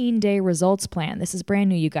 14-day results plan. This is brand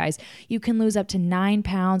new, you guys. You can lose up to 9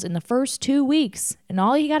 pounds in the first 2 weeks. And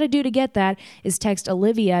all you got to do to get that is text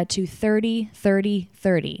Olivia to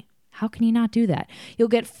 303030. How can you not do that? You'll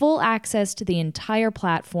get full access to the entire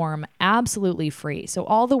platform absolutely free. So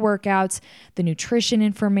all the workouts, the nutrition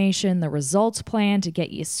information, the results plan to get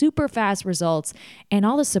you super fast results, and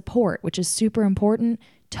all the support, which is super important,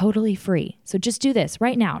 totally free. So just do this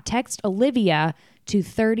right now. Text Olivia to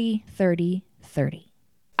 303030.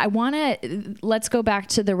 Let's go back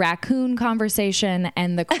to the raccoon conversation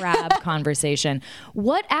and the crab conversation.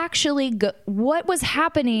 What was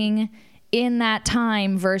happening in that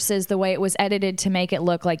time versus the way it was edited to make it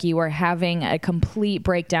look like you were having a complete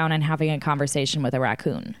breakdown and having a conversation with a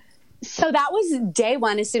raccoon? So that was day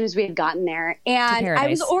one as soon as we had gotten there. And I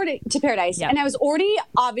was already to Paradise. Yep. And I was already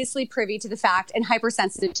obviously privy to the fact and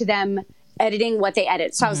hypersensitive to them editing what they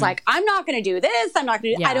edit. So I was like, I'm not going to do this. I'm not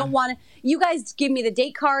going to I don't want to. You guys give me the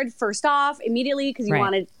date card first off immediately because you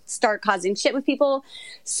want to start causing shit with people.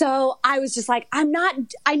 So I was just like, I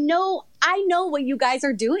know what you guys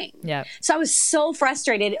are doing. Yeah. So I was so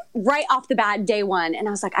frustrated right off the bat, day one. And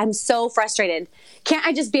I was like, I'm so frustrated. Can't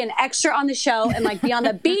I just be an extra on the show and like be on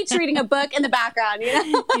the beach reading a book in the background, you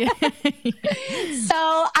know?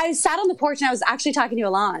 So I sat on the porch and I was actually talking to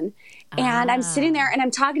Alon. And I'm sitting there and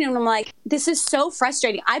I'm talking to him and I'm like, this is so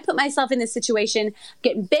frustrating. I put myself in this situation,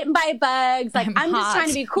 getting bitten by bugs. Like, I'm just trying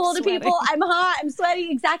to be cool to people. I'm hot. I'm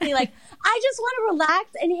sweaty. Exactly. Like, I just want to relax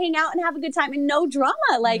and hang out and have a good time and no drama.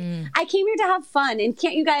 Like, I came here to have fun. And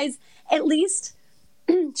can't you guys at least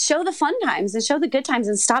show the fun times and show the good times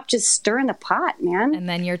and stop just stirring the pot, man? And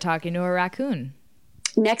then you're talking to a raccoon.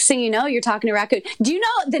 Next thing you know, you're talking to a raccoon. Do you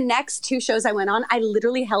know the next 2 shows I went on, I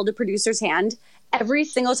literally held a producer's hand every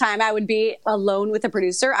single time I would be alone with a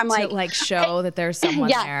producer. I'm like show that there's someone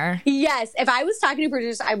there. Yes. If I was talking to a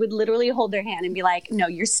producer, I would literally hold their hand and be like, no,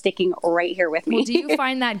 you're sticking right here with me. Well, do you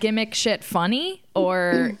find that gimmick shit funny?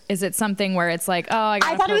 Or is it something where it's like, oh, I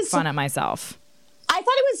got to poke fun at myself? I thought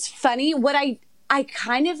it was funny. What I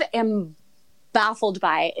kind of am baffled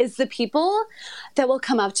by is the people that will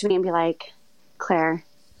come up to me and be like, Claire,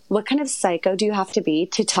 what kind of psycho do you have to be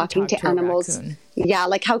to talking to animals? Yeah,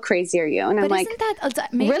 like how crazy are you? And I'm like, isn't that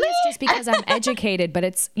maybe it's just because I'm educated, but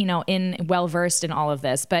it's, well versed in all of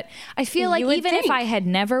this. But I feel like even if I had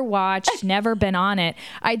never watched, never been on it,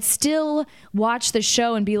 I'd still watch the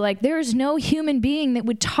show and be like, there's no human being that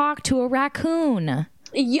would talk to a raccoon.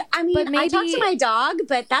 Yeah, I mean, But I talk to my dog,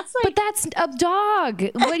 but that's like. But that's a dog.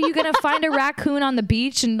 What, are you going to find a raccoon on the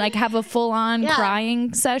beach and like have a full-on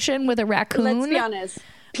crying session with a raccoon? Let's be honest.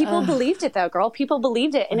 People believed it though, girl. People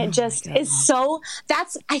believed it. And it just is so,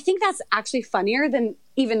 I think that's actually funnier than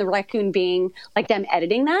even the raccoon being like them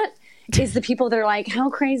editing that. Is the people that are like, how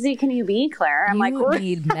crazy can you be, Claire? I'm like, you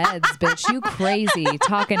need meds, bitch. You crazy.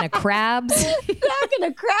 Talking to crabs. Talking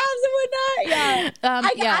to crabs and whatnot. Yeah.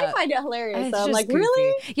 I find it hilarious. It's So I'm just like, goofy.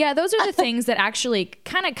 really? Yeah, those are the things that actually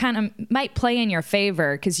kind of might play in your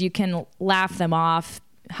favor because you can laugh them off.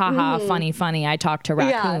 Haha, funny. I talk to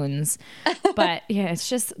raccoons. But yeah, it's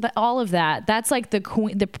just all of that. That's like the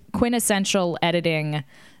quintessential editing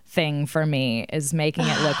thing for me is making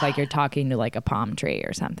it look like you're talking to like a palm tree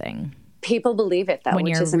or something. People believe it though, When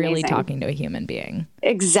which you're is amazing. really talking to a human being.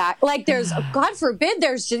 Exactly. Like there's, God forbid,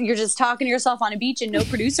 you're just talking to yourself on a beach and no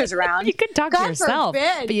producers around. You can talk to yourself,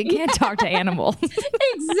 forbid. but you can't talk to animals.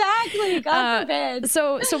 Exactly. God forbid.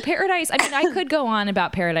 So Paradise, I mean, I could go on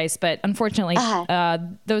about Paradise, but unfortunately,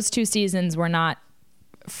 those 2 seasons were not,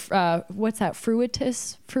 what's that?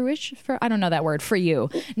 Fruish? I don't know that word for you.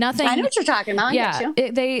 Nothing. I know what you're talking about. Yeah.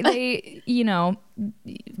 They, you know,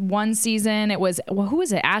 one season it was, well, who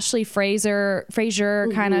was it? Ashley Fraser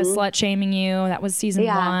kind of slut shaming you. That was season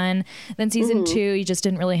 1. Then season 2, you just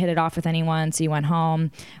didn't really hit it off with anyone. So you went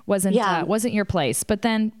home. Wasn't your place. But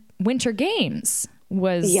then Winter Games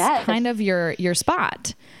was kind of your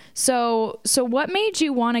spot. So what made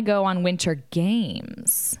you want to go on Winter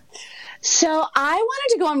Games? So I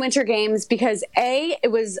wanted to go on Winter Games because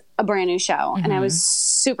it was a brand new show and I was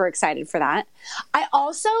super excited for that. I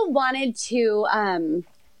also wanted to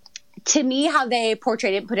me, how they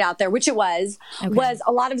portrayed it and put it out there, which it was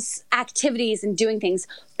a lot of activities and doing things.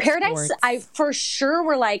 Paradise, sports. I for sure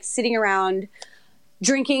were like sitting around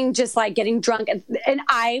drinking, just like getting drunk. And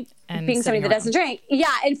being somebody that doesn't drink.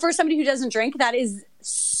 Yeah. And for somebody who doesn't drink, that is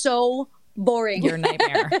so boring. Your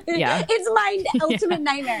nightmare. Yeah. It's my ultimate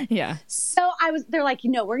nightmare. Yeah. So they're like,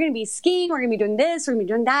 we're going to be skiing. We're going to be doing this. We're going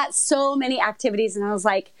to be doing that. So many activities. And I was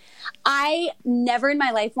like, I never in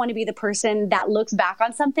my life want to be the person that looks back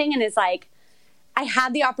on something and is like, I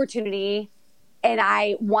had the opportunity and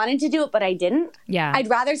I wanted to do it, but I didn't. Yeah. I'd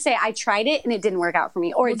rather say I tried it and it didn't work out for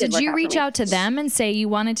me. Or it did work out for me. Did you reach out to them and say you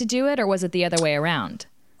wanted to do it, or was it the other way around?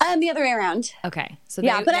 The other way around. Okay. So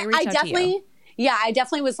but they reached out definitely. To you. Yeah, I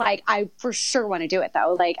definitely was like, I for sure want to do it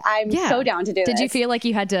though. Like, I'm so down to do it. Did you feel like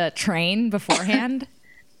you had to train beforehand?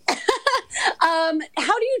 How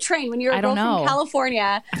do you train when you're a girl from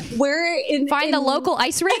California? Find the local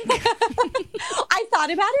ice rink? I thought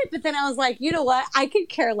about it, but then I was like, you know what? I could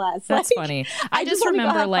care less. That's funny. I just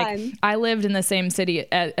remember I lived in the same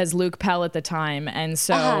city as Luke Pell at the time. And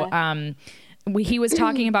so he was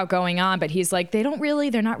talking about going on, but he's like, they're not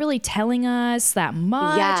really telling us that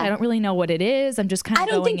much. Yeah. I don't really know what it is. I'm just kind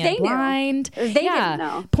of going in blind. They didn't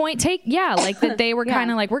know. Like that they were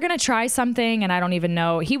kind of like, we're going to try something. And I don't even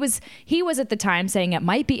know. He was at the time saying it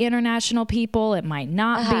might be international people. It might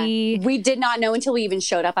not be. We did not know until we even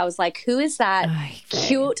showed up. I was like, who is that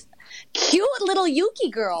cute little Yuki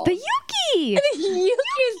girl? The Yuki. The Yuki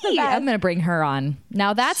is the best. I'm going to bring her on.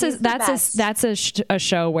 Now that's a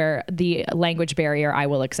show where the language barrier I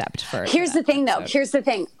will accept for. Here's the thing though. Here's the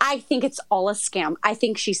thing. I think it's all a scam. I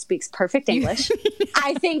think she speaks perfect English.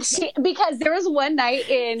 I think because there was one night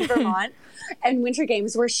in Vermont and Winter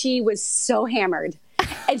Games where she was so hammered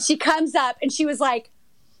and she comes up and she was like,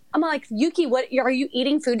 I'm like, Yuki, what are you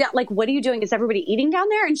eating food down? Like, what are you doing? Is everybody eating down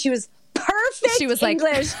there? And she was perfect. She was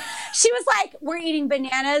English. Like, she was like, we're eating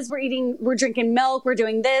bananas. We're drinking milk. We're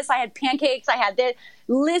doing this. I had pancakes. I had this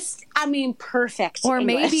perfect. Or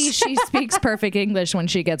English. maybe she speaks perfect English when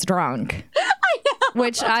she gets drunk. I know.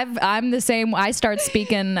 Which I'm the same. I start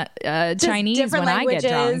speaking Chinese when languages. I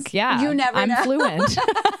get drunk. Yeah. You never know. I'm fluent.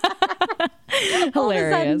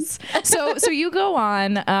 Hilarious. So you go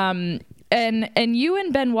on, and you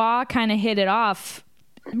and Benoit kind of hit it off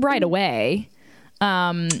right away.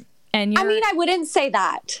 And I wouldn't say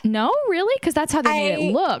that. No, really? Because that's how they made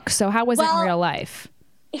it look. So how was it in real life?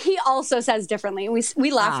 He also says differently.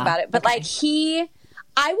 We laugh about it. But I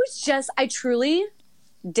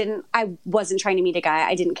wasn't trying to meet a guy.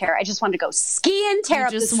 I didn't care. I just wanted to go skiing, tear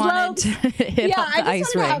up the slopes. I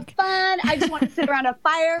just wanted to have fun. I just wanted to sit around a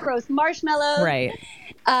fire, roast marshmallows. Right.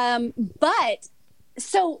 But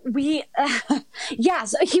so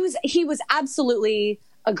so he was absolutely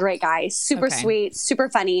a great guy. Super sweet, super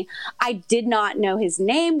funny. I did not know his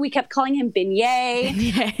name. We kept calling him Beignet.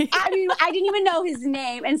 I didn't even know his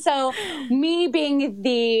name. And so me being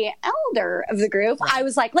the elder of the group, I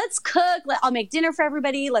was like, let's cook. I'll make dinner for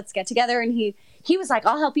everybody. Let's get together. And he was like,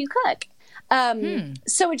 I'll help you cook.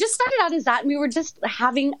 So it just started out as that. And we were just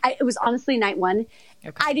having, it was honestly night one.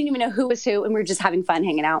 Okay. I didn't even know who was who. And we were just having fun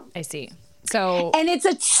hanging out. I see. So, and it's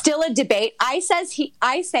still a debate. I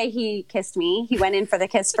say he kissed me. He went in for the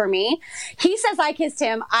kiss for me. He says I kissed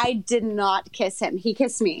him. I did not kiss him. He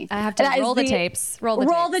kissed me. I have to roll the tapes. Roll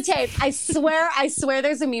the tape. I swear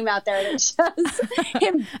there's a meme out there that shows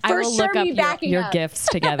him I will look up your gifts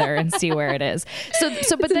together and see where it is.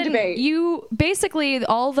 But then you basically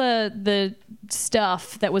all the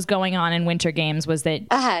stuff that was going on in Winter Games was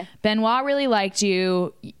that Benoit really liked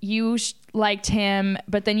you. You liked him,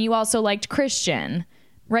 but then you also liked Christian,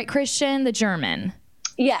 right? Christian, the German.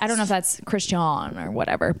 Yes. I don't know if that's Christian or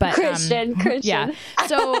whatever, but Christian. Yeah.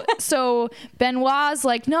 So Benoit's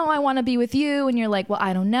like, no, I want to be with you, and you're like, well,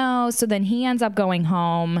 I don't know. So then he ends up going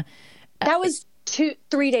home. That was 2 or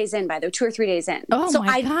 3 days in, by the way, 2 or 3 days in. Oh so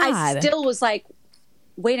my God. I still was like,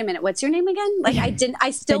 wait a minute, what's your name again? Like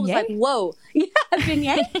I still was like, whoa. Yeah,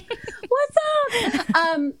 Beignet? What's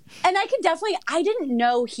up? And I didn't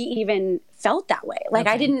know he even felt that way. Like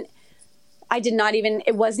I did not even,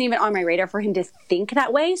 it wasn't even on my radar for him to think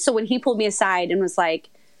that way. So when he pulled me aside and was like,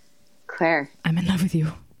 Claire, I'm in love with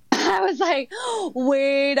you. I was like,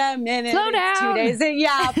 wait a minute. Slow down. 2 days in.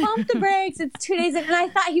 Yeah, pump the brakes. It's 2 days in. And I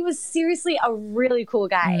thought he was seriously a really cool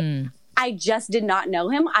guy. I just did not know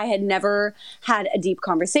him. I had never had a deep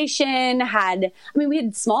conversation, we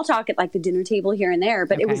had small talk at like the dinner table here and there,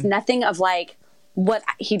 but it was nothing of like what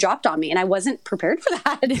he dropped on me. And I wasn't prepared for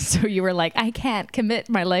that. So you were like, I can't commit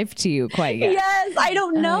my life to you quite yet. Yes, I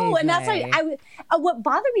don't know. And that's like, what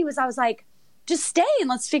bothered me was I was like, just stay and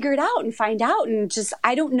let's figure it out and find out. And just,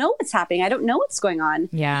 I don't know what's happening. I don't know what's going on.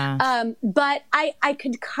 Yeah. But I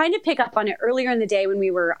could kind of pick up on it earlier in the day when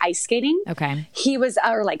we were ice skating. Okay. He was,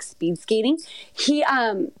 or like speed skating. He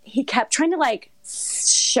kept trying to like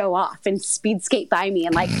show off and speed skate by me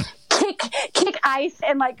and like kick ice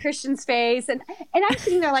in like Christian's face. And I'm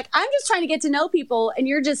sitting there like, I'm just trying to get to know people and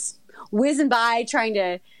you're just whizzing by trying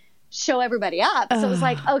to show everybody up. So it was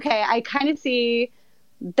like, okay, I kind of see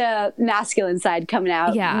the masculine side coming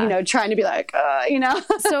out, trying to be like,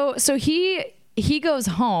 So he goes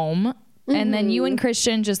home and then you and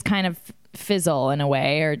Christian just kind of fizzle in a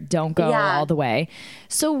way or don't go all the way.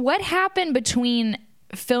 So what happened between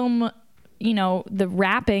film, the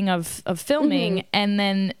wrapping of filming and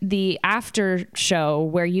then the after show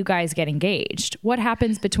where you guys get engaged? What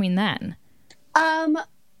happens between then?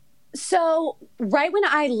 So right when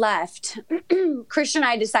I left, Christian and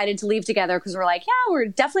I decided to leave together because we're like, yeah, we're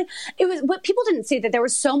definitely, it was what people didn't see that there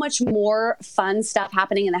was so much more fun stuff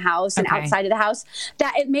happening in the house and outside of the house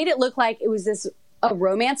that it made it look like it was a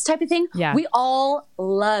romance type of thing. Yeah. We all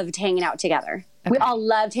loved hanging out together. We all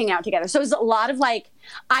loved hanging out together. So it was a lot of like,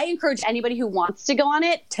 I encourage anybody who wants to go on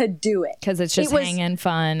it to do it. Because it's just hanging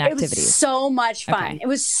fun activities. It was so much fun. Okay. It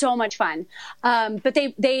was so much fun. But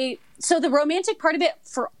so the romantic part of it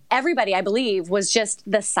for everybody, I believe, was just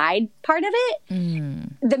the side part of it.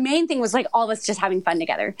 The main thing was like all of us just having fun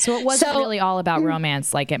together. So it wasn't really all about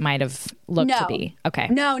romance like it might have looked to be. Okay.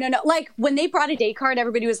 No. Like when they brought a date card,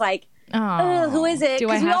 everybody was like, oh, who is it?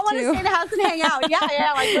 Because we all want to stay in the house and hang out. Yeah.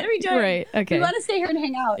 Like, what are we doing? Right. Okay. We want to stay here and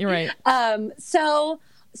hang out. You're right. So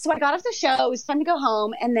I got off the show. It was time to go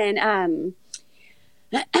home. And then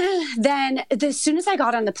as soon as I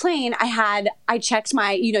got on the plane, I checked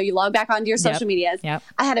my, you log back onto your social medias. Yep.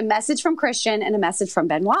 I had a message from Christian and a message from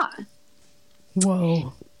Benoit.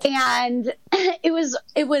 Whoa. And it was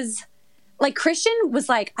like, Christian was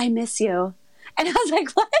like, I miss you. And I was like,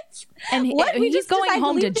 what? And he's going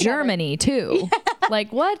home to Germany too. Yeah.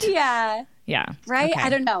 Like what? Yeah. Yeah. Right? Okay. I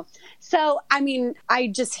don't know. So,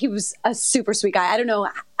 he was a super sweet guy. I don't know,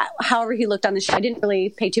 however he looked on the show. I didn't really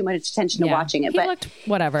pay too much attention to watching it. He looked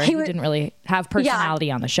whatever. He didn't really have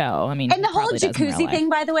personality on the show. I mean, and the whole jacuzzi thing,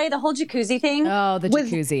 by the way, Oh, the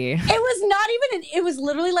jacuzzi. It was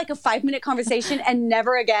literally like a 5-minute conversation and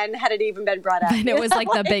never again had it even been brought up. And it was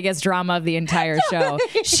like the biggest drama of the entire show.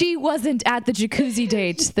 She wasn't at the jacuzzi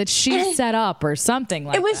date that she set up or something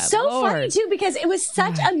like that. It was so funny too because it was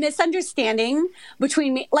such a misunderstanding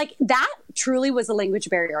between me. Like that truly was a language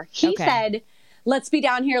barrier. He said, let's be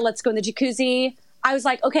down here. Let's go in the jacuzzi. I was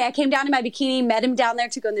like, okay, I came down in my bikini, met him down there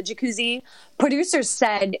to go in the jacuzzi. Producers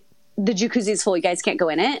said, the jacuzzi's full. You guys can't go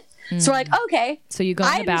in it. So we're like, okay. So you go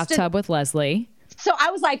in the bathtub with Leslie. So I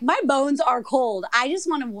was like, my bones are cold. I just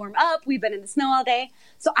want to warm up. We've been in the snow all day.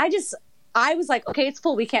 So I was like, okay, it's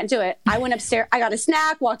full. We can't do it. I went upstairs. I got a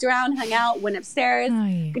snack, walked around, hung out, went upstairs,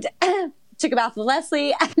 took a bath with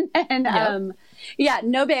Leslie. And then,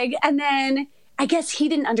 no big. And then I guess he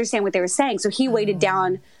didn't understand what they were saying. So he waited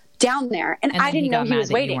down there. And I didn't know he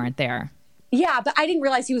was waiting. You weren't there. Yeah, but I didn't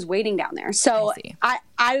realize he was waiting down there. So I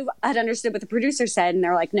had understood what the producer said, and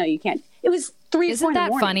they're like, no, you can't. It was 3 or 4 in the Isn't that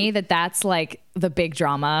morning. funny that that's like the big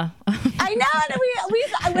drama? I know.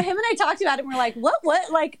 And him and I talked about it, and we're like,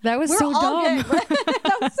 what? Like, That was we're so all dumb. good.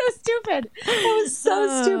 That was so stupid. That was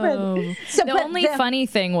so stupid. So, The only funny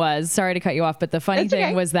thing was, sorry to cut you off, but the funny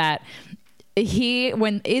thing was that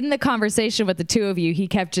when in the conversation with the two of you, he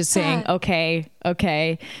kept just saying, okay.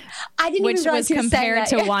 I didn't Which even realize was he was compared to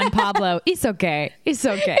saying that. Juan Pablo. It's okay. It's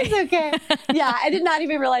okay. Yeah, I did not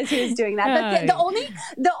even realize he was doing that. But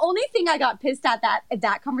the only thing I got pissed at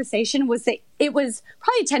that conversation was that it was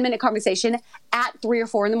probably a 10-minute conversation at 3 or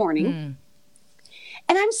 4 in the morning.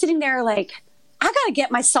 And I'm sitting there like, I got to get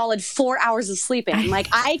my solid 4 hours of sleep in. Like,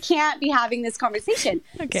 I can't be having this conversation.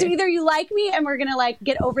 Okay. So either you like me and we're going to like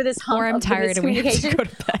get over this hump Or I'm of tired and we have to miscommunication, go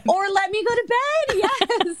to bed. or let me go to bed.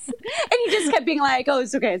 Yes. And he just kept being like, oh,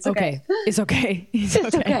 it's okay. It's okay. It's okay. It's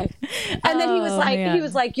okay. And then he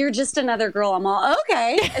was like, you're just another girl. I'm all,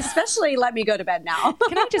 okay. Especially let me go to bed now.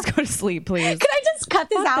 Can I just go to sleep, please? Can I just cut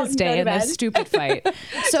this Fuck out this and day go to and bed? this stupid fight.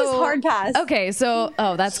 So Just hard pass. Okay, so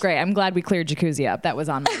that's great. I'm glad we cleared jacuzzi up. That was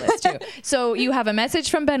on my list too. So you have a message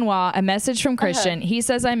from Benoit, a message from Christian. He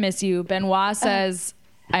says, "I miss you." Benoit says,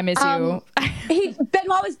 "I miss you."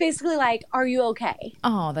 Benoit was basically like, are you okay?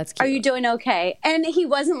 Oh, that's cute. Are you doing okay? And he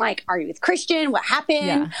wasn't like, are you with Christian? What happened?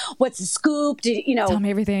 Yeah. What's the scoop? Tell me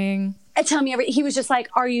everything. Tell me everything. He was just like,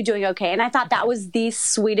 are you doing okay? And I thought that was the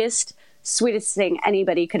sweetest thing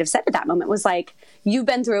anybody could have said at that moment, was like, you've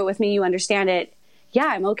been through it with me. You understand it. Yeah,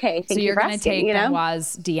 I'm okay. Thank So you you're for going to asking, take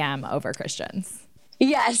Benoit's DM over Christian's.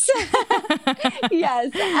 Yes.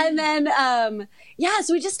 Yes. And then,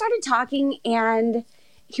 so we just started talking, and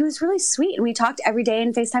he was really sweet, and we talked every day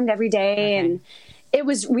and FaceTimed every day. And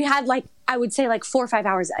we had like, I would say like 4 or 5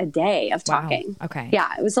 hours a day of talking. Wow. Okay.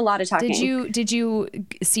 Yeah. It was a lot of talking. Did you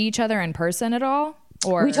see each other in person at all?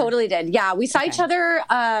 Or We totally did. Yeah. We saw each other.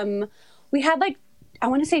 We had like, I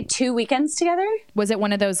want to say 2 weekends together. Was it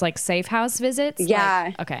one of those like safe house visits? Yeah.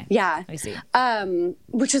 Like, okay. Yeah. I see.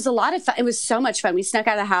 Which was a lot of fun. It was so much fun. We snuck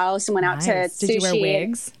out of the house and went out to sushi. Did you wear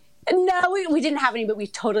wigs? No, we didn't have any, but we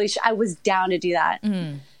totally, I was down to do that.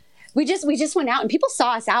 We just went out, and people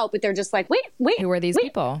saw us out, but they're just like, wait. Who are these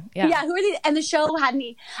people? Yeah, who are these? And the show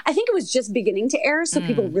hadn't, I think it was just beginning to air, so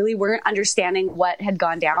people really weren't understanding what had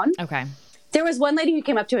gone down. Okay. There was one lady who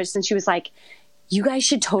came up to us, and she was like, you guys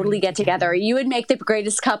should totally get together. You would make the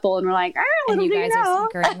greatest couple. And we're like, and you guys are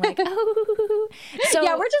snickering like, oh. So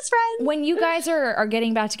yeah, we're just friends. When you guys are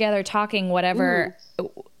getting back together, talking, whatever,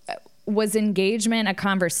 was engagement a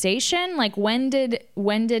conversation? Like when did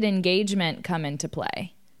engagement come into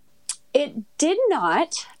play? It did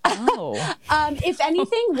not. Oh. If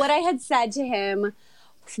anything, what I had said to him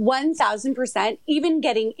 1000%, even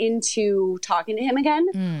getting into talking to him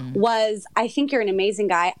again, was, I think you're an amazing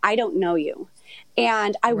guy. I don't know you.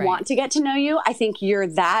 And I want to get to know you. I think you're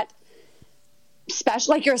that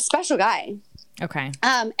special. Like, you're a special guy. Okay.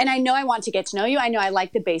 And I know I want to get to know you. I know I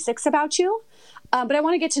like the basics about you. But I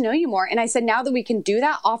want to get to know you more. And I said, now that we can do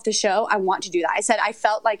that off the show, I want to do that. I said, I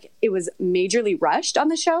felt like it was majorly rushed on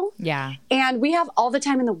the show. Yeah. And we have all the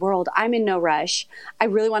time in the world. I'm in no rush. I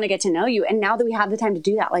really want to get to know you. And now that we have the time to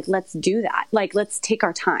do that, like, let's do that. Like, let's take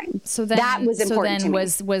our time. So then, that was important to me.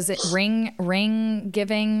 Was it ring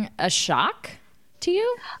giving a shock to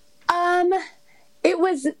you?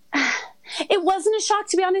 It wasn't a shock,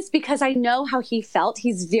 to be honest, because I know how he felt.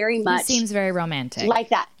 He's very much. He seems very romantic. Like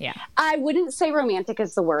that. Yeah. I wouldn't say romantic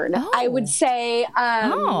is the word. Oh. I would say.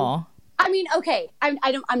 Oh. I mean, okay. I'm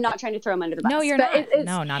not trying to throw him under the bus. No, you're but not.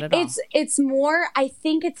 No, not at all. It's more. I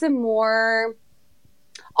think it's a more.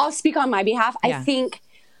 I'll speak on my behalf. Yeah. I think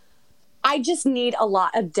I just need a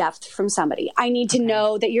lot of depth from somebody. I need to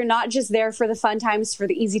know that you're not just there for the fun times, for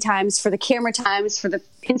the easy times, for the camera times, for the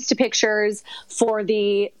Insta pictures, for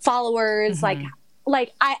the followers.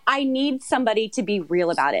 Like I need somebody to be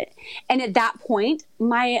real about it. And at that point,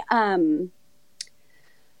 my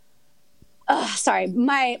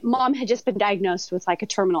mom had just been diagnosed with like a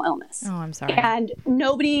terminal illness. Oh, I'm sorry. And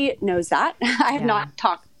nobody knows that. I have not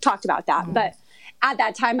talked about that, but at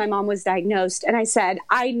that time, my mom was diagnosed, and I said,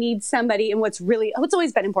 I need somebody. And what's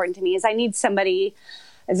always been important to me is I need somebody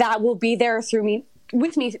that will be there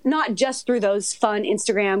with me, not just through those fun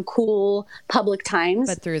Instagram, cool, public times,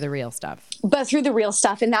 but through the real stuff.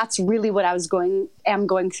 And that's really what am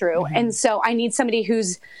going through. And so I need somebody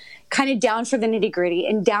who's kind of down for the nitty gritty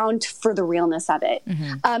and down for the realness of it.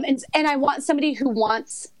 And I want somebody who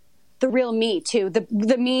wants the real me too,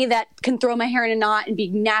 the me that can throw my hair in a knot and be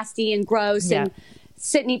nasty and gross and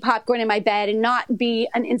sit and eat popcorn in my bed and not be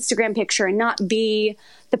an Instagram picture and not be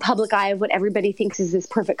the public eye of what everybody thinks is this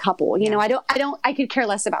perfect couple. You know, I could care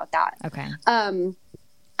less about that. Okay.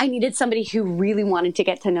 I needed somebody who really wanted to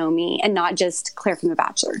get to know me and not just Claire from The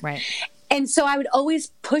Bachelor. Right. And so I would always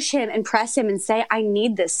push him and press him and say, I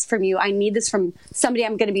need this from you. I need this from somebody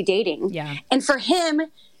I'm going to be dating. Yeah. And for him,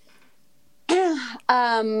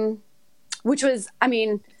 which was, I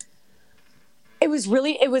mean, it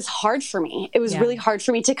was hard for me. It was really hard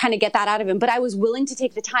for me to kind of get that out of him, but I was willing to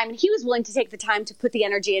take the time, and he was willing to take the time to put the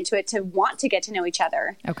energy into it, to want to get to know each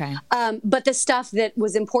other. Okay. But the stuff that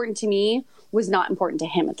was important to me was not important to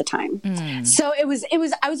him at the time. So I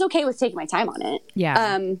was okay with taking my time on it.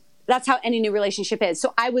 Yeah. That's how any new relationship is.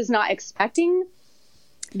 So I was not expecting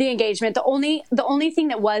the engagement. The only thing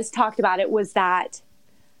that was talked about it was that,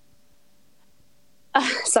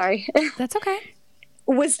 sorry. That's okay.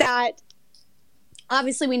 Was that,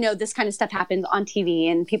 obviously we know this kind of stuff happens on TV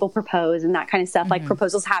and people propose and that kind of stuff, like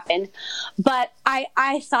proposals happen. But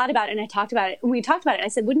I thought about it and I talked about it. And we talked about it and I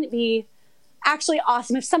said, wouldn't it be actually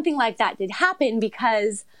awesome if something like that did happen?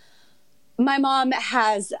 Because my mom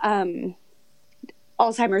has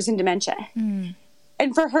Alzheimer's and dementia.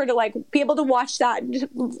 And for her to like be able to watch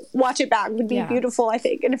it back would be beautiful, I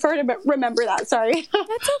think. And for her to remember that, sorry.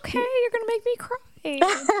 That's okay. You're going to make me cry.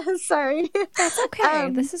 Sorry. That's okay.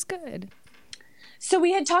 This is good. So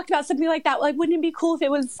we had talked about something like that. Like, wouldn't it be cool if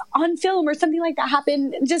it was on film or something like that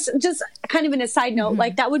happened? Just kind of in a side note,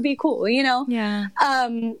 like that would be cool, you know? Yeah.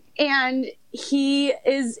 And he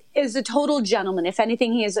is a total gentleman. If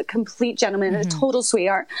anything, he is a complete gentleman, a total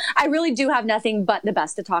sweetheart. I really do have nothing but the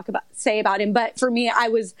best to say about him. But for me, I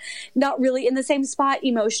was not really in the same spot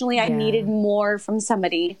emotionally. I needed more from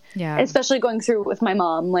somebody, especially going through it with my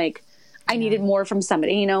mom. Like, I needed more from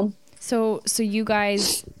somebody, you know? So you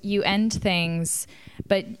guys, you end things,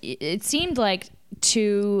 but it seemed like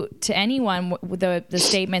to anyone, the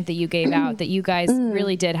statement that you gave out, that you guys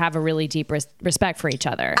really did have a really deep respect for each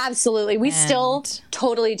other. Absolutely. We still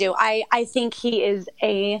totally do. I think he is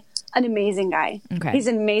an amazing guy. Okay. He's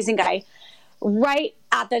an amazing guy. Right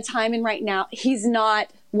at the time and right now, he's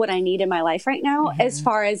not what I need in my life right now, as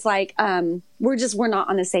far as like, we're not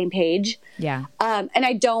on the same page. Yeah. And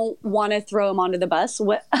I don't want to throw him under the bus.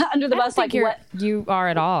 You are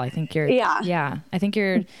at all. I think you're, yeah. I think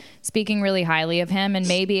you're speaking really highly of him, and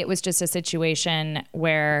maybe it was just a situation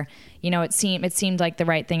where, you know, it seemed like the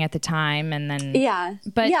right thing at the time. And then,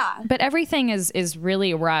 but everything is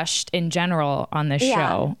really rushed in general on this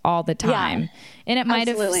show all the time. And it might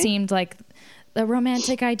have seemed like a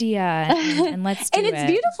romantic idea and let's do it. And it's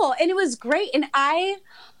beautiful and it was great. And I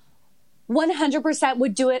 100%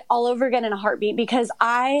 would do it all over again in a heartbeat, because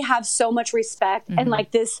I have so much respect and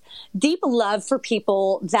like this deep love for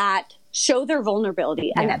people that show their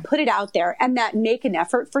vulnerability and that put it out there and that make an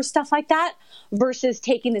effort for stuff like that versus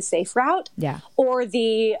taking the safe route or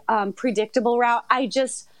the predictable route.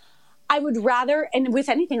 I would rather, and with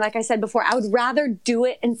anything, like I said before, I would rather do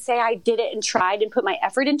it and say I did it and tried and put my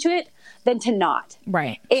effort into it than to not.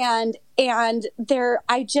 Right. And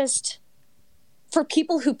for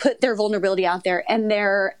people who put their vulnerability out there and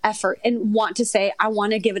their effort and want to say, I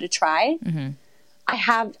want to give it a try,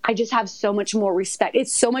 I just have so much more respect.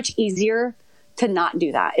 It's so much easier to not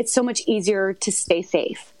do that. It's so much easier to stay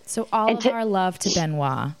safe. So all of our love to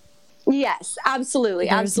Benoit. Yes, absolutely.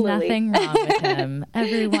 There's nothing wrong with him.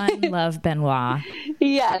 Everyone love Benoit.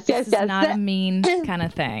 Yes. Not a mean kind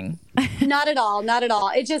of thing. Not at all. Not at all.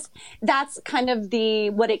 It just, that's kind of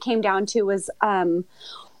what it came down to was,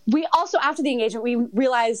 we also, after the engagement, we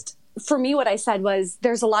realized, for me, what I said was,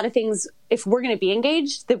 there's a lot of things, if we're going to be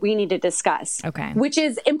engaged, that we need to discuss. Okay. Which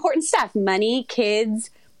is important stuff. Money, kids,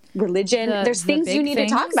 religion. There's things you need to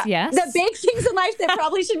talk about. Yes. The big things in life that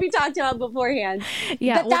probably should be talked about beforehand.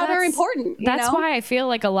 Yeah. That are important. That's why I feel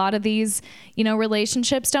like a lot of these,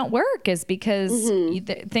 relationships don't work, is because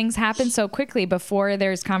things happen so quickly before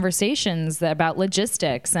there's conversations about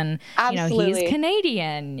logistics and, he's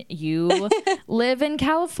Canadian. You live in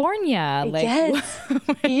California. Like,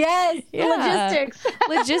 yes. Logistics.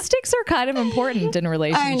 Logistics are kind of important in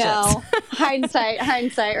relationships. I know.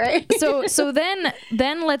 Hindsight, right? So then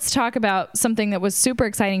let's talk about something that was super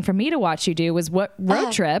exciting for me to watch you do, was what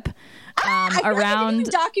road trip around. You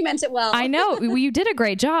document it well. I know you did a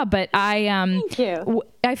great job, but Thank you.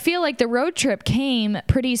 I feel like the road trip came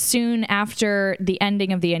pretty soon after the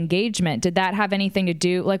ending of the engagement. Did that have anything to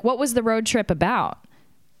do? Like, what was the road trip about?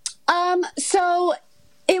 So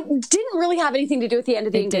it didn't really have anything to do with the end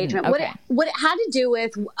of the engagement. Okay. What it had to do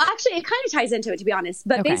with, actually, it kind of ties into it, to be honest.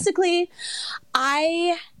 But basically,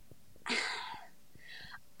 I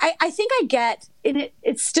I think I get, and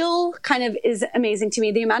it still kind of is amazing to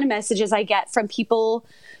me, the amount of messages I get from people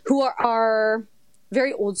who are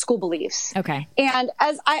very old school beliefs. Okay. And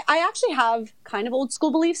as I actually have kind of old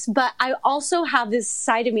school beliefs, but I also have this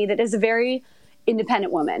side of me that is a very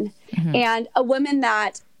independent woman and a woman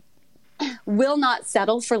that will not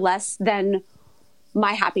settle for less than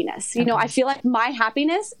my happiness. You know, I feel like my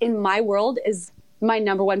happiness in my world is my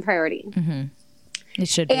number one priority. It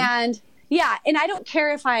should be. And yeah, and I don't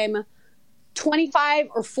care if I'm 25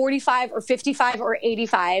 or 45 or 55 or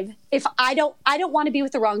 85. If I don't want to be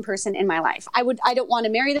with the wrong person in my life. I don't want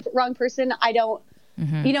to marry the wrong person. I don't,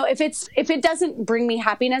 you know, if it doesn't bring me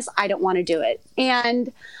happiness, I don't want to do it.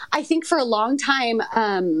 And I think for a long time,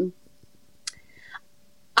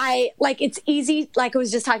 it's easy, like I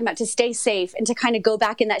was just talking about, to stay safe and to kind of go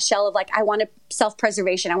back in that shell of like, I want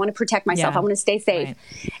self-preservation. I want to protect myself. I want to stay safe.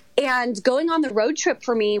 Right. And going on the road trip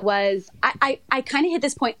for me was, I kind of hit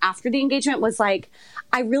this point after the engagement was like,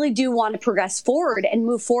 I really do want to progress forward and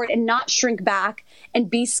move forward and not shrink back and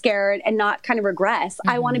be scared and not kind of regress.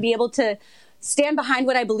 I want to be able to stand behind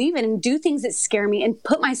what I believe in and do things that scare me and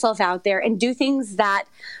put myself out there and do things that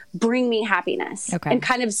bring me happiness and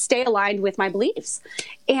kind of stay aligned with my beliefs.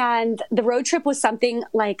 And the road trip was something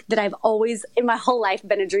like that I've always in my whole life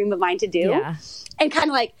been a dream of mine to do. Yeah. And kind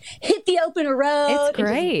of like hit the open road. It's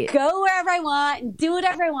great. And go wherever I want and do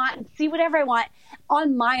whatever I want and see whatever I want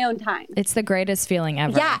on my own time. It's the greatest feeling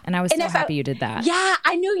ever. Yeah. And I was so happy you did that. Yeah.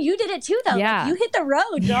 I knew you did it too, though. Yeah. Like, you hit the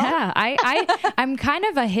road, girl. Yeah. I'm kind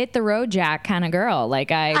of a hit the road Jack kind of girl.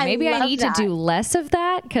 Like I need to do less of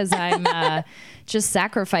that because I'm just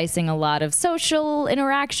sacrificing a lot of social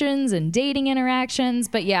interactions and dating interactions.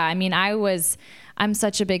 But yeah, I mean, I'm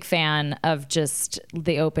such a big fan of just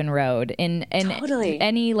the open road in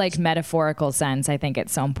any like metaphorical sense. I think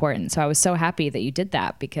it's so important. So I was so happy that you did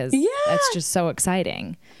that because that's just so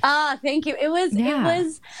exciting. Thank you. It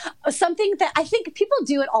was something that I think people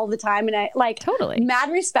do it all the time. And I like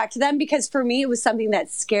mad respect to them because for me, it was something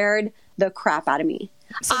that scared the crap out of me.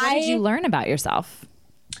 So what did you learn about yourself?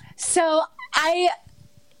 So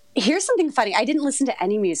here's something funny. I didn't listen to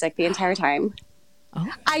any music the entire time. Oh.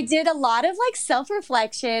 I did a lot of like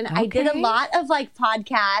self-reflection. Okay. I did a lot of like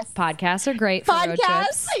podcasts. Podcasts are great for road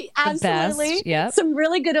trips. Absolutely. Yep. Some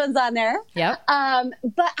really good ones on there. Yep.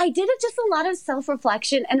 But I did just a lot of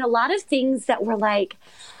self-reflection and a lot of things that were like,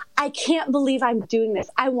 I can't believe I'm doing this.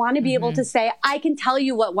 I want to be able to say, I can tell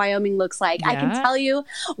you what Wyoming looks like. Yeah. I can tell you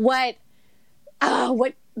what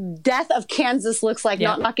death of Kansas looks like.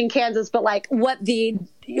 Not knocking Kansas, but like what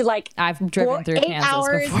I've driven through 8 Kansas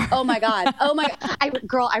hours before. Oh my god.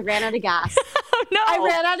 I ran out of gas. Oh, no. I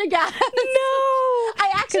ran out of gas. No.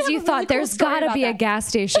 I actually because you thought there's got to be a gas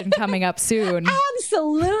station coming up soon.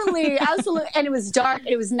 Absolutely. And it was dark.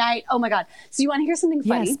 It was night. Oh my god. So you want to hear something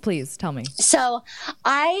funny? Yes, please tell me. So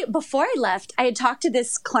before I left, I had talked to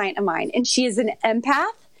this client of mine, and she is an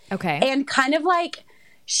empath. Okay. And kind of like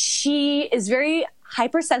she is very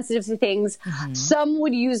hypersensitive to things. Some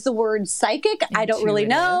would use the word psychic. I don't really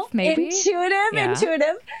know. Maybe.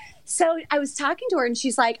 Intuitive. So I was talking to her and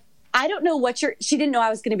she's like, I don't know she didn't know I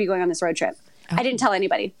was going to be going on this road trip. Oh. I didn't tell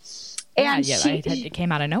anybody. And it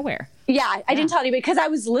came out of nowhere. Yeah, I didn't tell anybody because I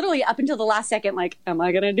was literally up until the last second like, am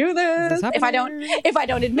I going to do this? If I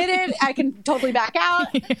don't admit it, I can totally back out.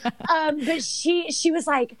 But she was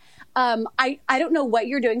like, I don't know what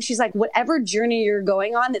you're doing. She's like, whatever journey you're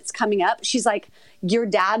going on that's coming up, she's like, your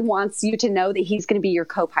dad wants you to know that he's going to be your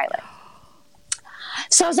co-pilot.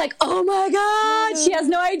 So I was like, oh my God, she has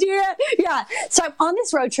no idea. Yeah. So I'm on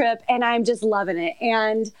this road trip and I'm just loving it.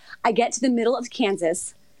 And I get to the middle of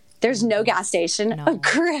Kansas. There's no gas station. No.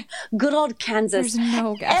 Good old Kansas. There's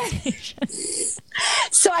no gas station.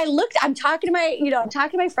 So I'm talking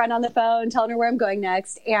to my friend on the phone, telling her where I'm going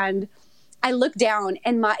next. And I look down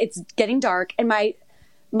and it's getting dark and my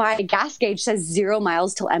gas gauge says 0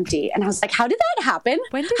 miles till empty. And I was like, how did that happen?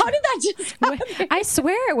 How did that just happen? I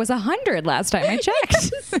swear it was 100 last time I checked.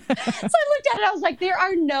 Yes. So I looked at it. I was like,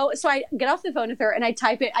 so I get off the phone with her and I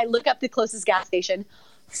type it. I look up the closest gas station,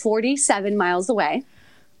 47 miles away.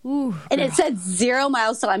 Ooh, and it said 0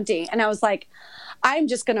 miles till empty. And I was like, I'm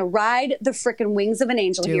just going to ride the freaking wings of an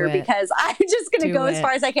angel because I'm just going to go as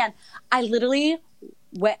far as I can. I literally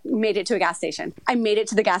made it to a gas station. I made it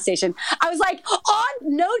to the gas station. I was like,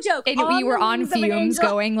 no joke. And you were on fumes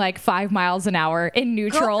going like 5 miles an hour in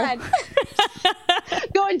neutral.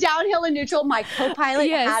 Going downhill in neutral. My co-pilot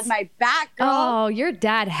had my back, girl. Oh, your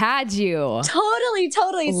dad had you. Totally. So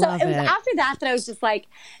it was after that I was just like,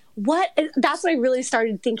 that's when I really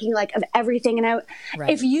started thinking like of everything. And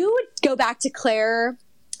if you would go back to Claire,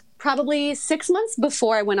 probably 6 months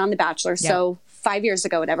before I went on The Bachelor. Yep. So 5 years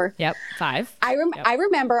ago, whatever. Yep. 5. I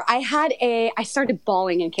remember I started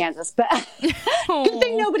bawling in Kansas, but good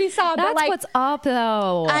thing nobody saw. That's but like, what's up,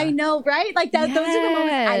 though. I know, right? Like those are the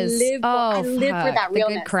moments I live for. I live for that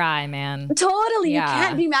realness. The good cry, man. Totally. Yeah. You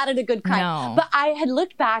can't be mad at a good cry. No. But I had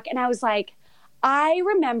looked back and I was like, I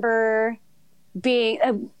remember being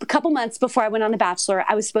a couple months before I went on The Bachelor,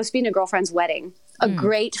 I was supposed to be in a girlfriend's wedding, a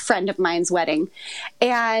great friend of mine's wedding.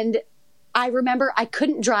 And I remember I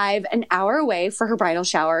couldn't drive an hour away for her bridal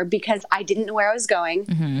shower because I didn't know where I was going.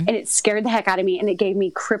 And it scared the heck out of me and it gave me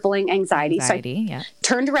crippling anxiety. So I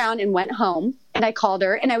turned around and went home and I called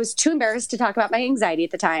her and I was too embarrassed to talk about my anxiety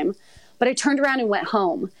at the time. But I turned around and went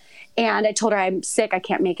home and I told her I'm sick. I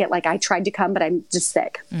can't make it. Like I tried to come, but I'm just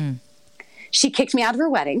sick. She kicked me out of her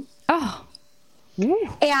wedding. Oh.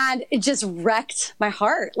 And it just wrecked my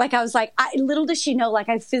heart. Like I was like, little does she know, like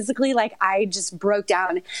I physically, like I just broke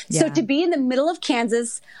down. So to be in the middle of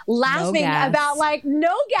Kansas laughing about like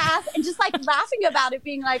no gas and just like laughing about it,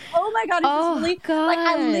 being like, oh my God, is this really, like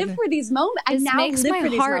I live for these moments. I now live for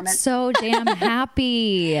these moments. So damn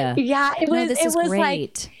happy. Yeah, it was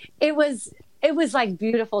great. Like, it was like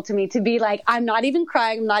beautiful to me to be like, I'm not even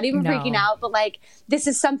crying. I'm not even freaking out, but like, this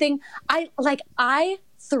is something I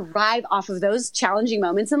thrive off of those challenging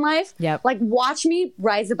moments in life. Yep. Like watch me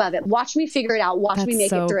rise above it. Watch me figure it out. Watch me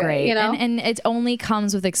make it through it, you know? And it only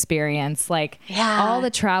comes with experience. Like all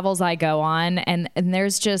the travels I go on and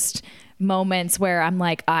there's just moments where I'm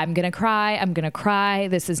like, I'm going to cry.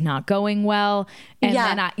 This is not going well. And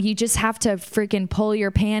then you just have to freaking pull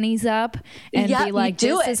your panties up and be like,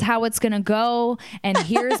 this is how it's going to go. And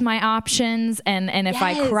here's my options. And if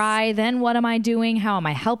I cry, then what am I doing? How am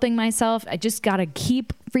I helping myself? I just got to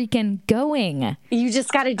keep freaking going. You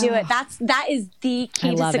just got to do it. That is the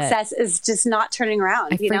key to success is just not turning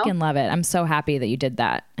around. I freaking love it. I'm so happy that you did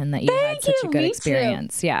that and that you had such a good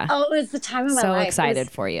experience. Yeah. Oh, it was the time of my life. So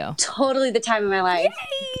excited for you. Totally the time of my life.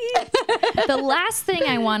 The last thing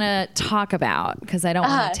I want to talk about, because I don't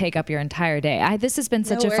want to take up your entire day. This has been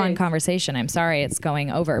such a fun conversation. I'm sorry it's going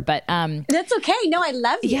over, but that's okay. No, I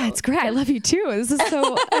love you. Yeah, it's great. I love you too. This is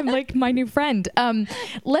so. I'm like my new friend.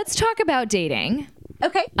 Let's talk about dating.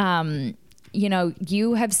 Okay. You know,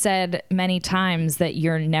 you have said many times that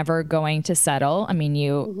you're never going to settle. I mean,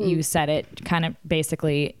 you said it kind of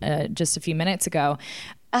basically just a few minutes ago.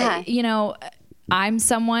 You know, I'm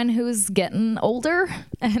someone who's getting older.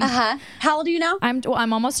 And How old are you now?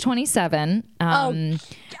 I'm almost 27.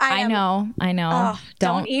 I know. Oh,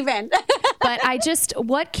 don't even. But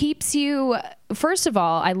what keeps you, first of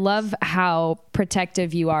all, I love how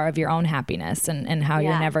protective you are of your own happiness and how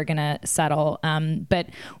you're never going to settle. But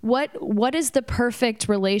what does the perfect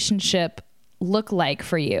relationship look like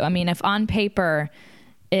for you? I mean, if on paper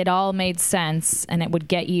it all made sense and it would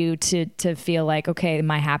get you to feel like, okay,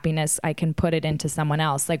 my happiness, I can put it into someone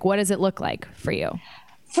else. Like, what does it look like for you?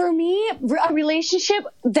 For me, a relationship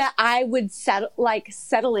that I would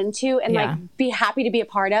settle into and like be happy to be a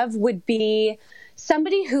part of would be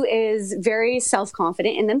somebody who is very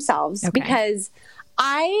self-confident in themselves. Because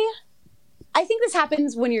I think this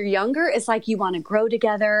happens when you're younger. It's like you want to grow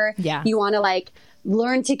together. Yeah. You want to like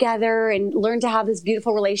learn together and learn to have this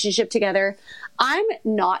beautiful relationship together. I'm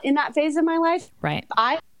not in that phase of my life. Right.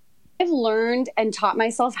 I've learned and taught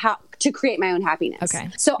myself how to create my own happiness. Okay.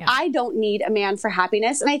 So I don't need a man for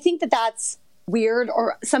happiness. And I think that that's weird,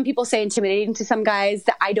 or some people say intimidating to some guys,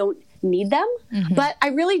 that I don't need them, but I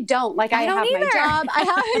really don't. Like I have my job. I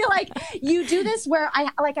have like, you do this where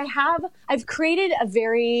I've created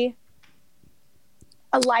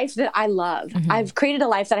a life that I love. I've created a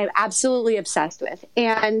life that I'm absolutely obsessed with.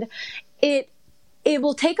 And it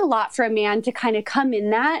will take a lot for a man to kind of come in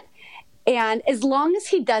that. And as long as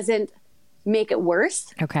he doesn't make it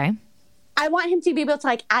worse, I want him to be able to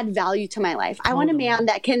like add value to my life. I want a man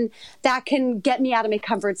that can get me out of my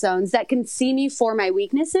comfort zones, that can see me for my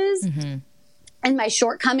weaknesses and my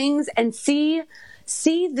shortcomings, and see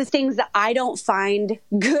the things that I don't find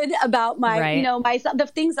good about my,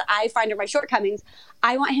 the things that I find are my shortcomings.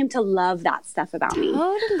 I want him to love that stuff about me.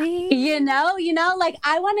 Totally. You know, like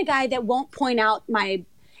I want a guy that won't point out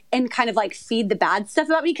and kind of like feed the bad stuff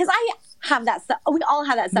about me, because I have that stuff. We all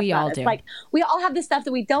have that stuff about us. Like we all have the stuff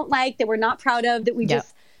that we don't like, that we're not proud of, that we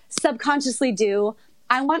just subconsciously do.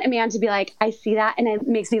 I want a man to be like, I see that and it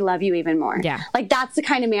makes me love you even more. Yeah. Like that's the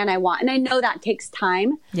kind of man I want. And I know that takes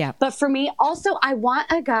time. Yeah. But for me also, I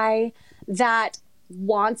want a guy that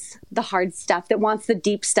wants the hard stuff, that wants the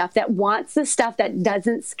deep stuff, that wants the stuff that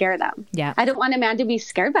doesn't scare them. Yeah. I don't want a man to be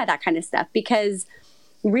scared by that kind of stuff, because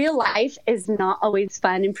real life is not always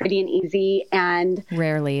fun and pretty and easy, and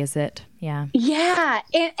rarely is it. Yeah. Yeah.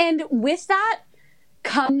 And with that,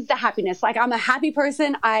 comes the happiness. Like, I'm a happy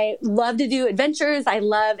person. I love to do adventures. I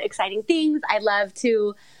love exciting things. I love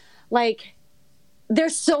to, like,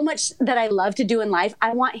 there's so much that I love to do in life.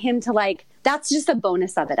 I want him to, like, that's just a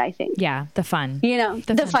bonus of it, I think. Yeah, the fun. You know,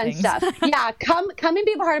 the fun stuff. Yeah, come and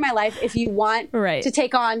be a part of my life if you want to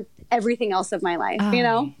take on everything else of my life, you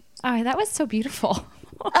know? Oh, that was so beautiful.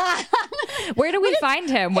 Where do we find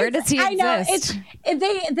him? Where does he exist? I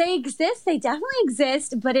know, they exist. They definitely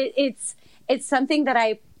exist, but it's something that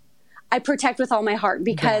I protect with all my heart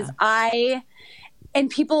because and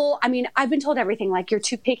people, I mean, I've been told everything, like, you're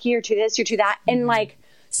too picky, you're too this, you're too that. And like,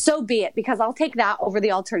 so be it, because I'll take that over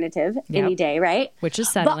the alternative any day, right? Which is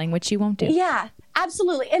settling, which you won't do. Yeah,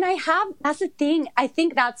 absolutely. And that's the thing. I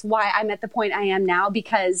think that's why I'm at the point I am now,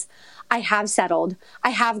 because I have settled.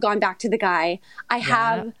 I have gone back to the guy. I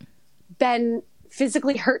have been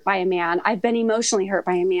physically hurt by a man. I've been emotionally hurt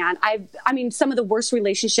by a man. I mean, some of the worst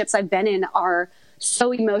relationships I've been in are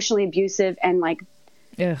so emotionally abusive and like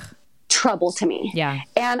trouble to me. Yeah.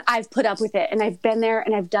 And I've put up with it, and I've been there,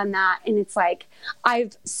 and I've done that. And it's like,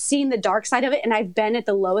 I've seen the dark side of it, and I've been at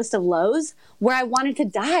the lowest of lows where I wanted to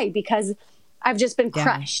die because I've just been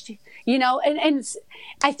crushed, you know? And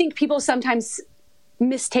I think people sometimes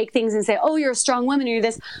mistake things and say, oh, you're a strong woman, or you're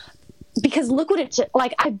this, because look what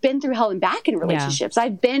like, I've been through hell and back in relationships.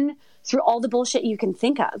 I've been through all the bullshit you can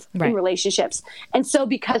think of in relationships. And so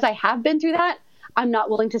because I have been through that, I'm not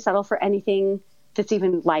willing to settle for anything that's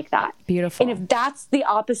even like that. Beautiful. And if that's the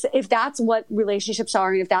opposite, if that's what relationships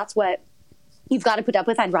are, and if that's what you've got to put up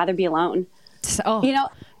with, I'd rather be alone. Oh, you know,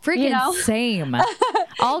 freaking same.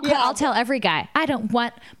 I'll tell every guy, I don't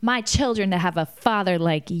want my children to have a father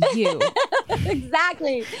like you.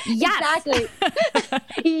 Exactly. Yes. Exactly.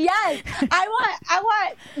 Yes. I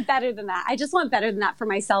want better than that. I just want better than that for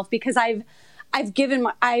myself, because I've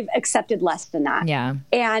accepted less than that. Yeah.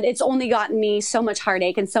 And it's only gotten me so much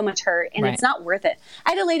heartache and so much hurt, and it's not worth it.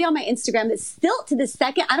 I had a lady on my Instagram that still to this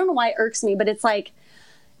second, I don't know why it irks me, but it's like,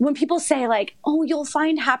 when people say like, oh, you'll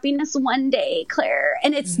find happiness one day, Claire.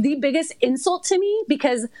 And it's the biggest insult to me,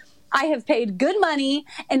 because I have paid good money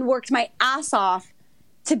and worked my ass off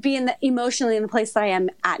to be emotionally in the place that I am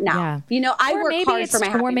at now. Yeah. You know, I work hard for my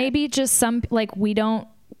happiness. Or maybe just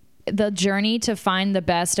the journey to find the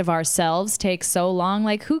best of ourselves takes so long.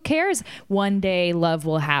 Like, who cares? One day love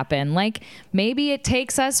will happen. Like, maybe it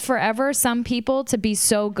takes us forever, some people, to be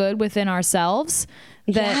so good within ourselves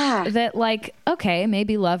that like, okay,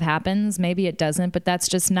 maybe love happens, maybe it doesn't, but that's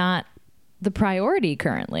just not the priority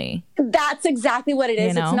currently. That's exactly what it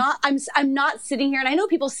is. You know? It's not, I'm not sitting here, and I know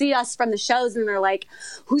people see us from the shows and they're like,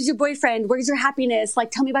 who's your boyfriend? Where's your happiness?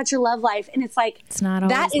 Like, tell me about your love life. And it's like, it's not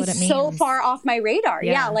always that is so far off my radar.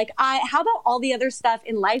 Yeah. Like, how about all the other stuff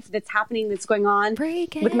in life that's happening, that's going on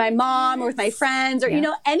with my mom or with my friends, or, you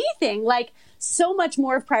know, anything. Like, so much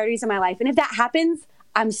more of priorities in my life. And if that happens,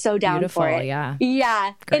 I'm so down for it. Yeah.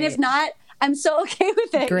 Yeah. Great. And if not, I'm so okay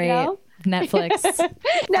with it. Great. You know? Netflix,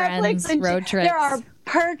 friends, and road trips. There are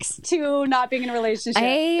perks to not being in a relationship.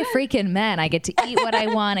 Hey, freaking men. I get to eat what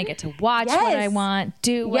I want. I get to watch what I want,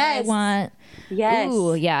 do what I want. Yes.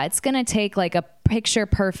 Ooh, yeah. It's going to take like a picture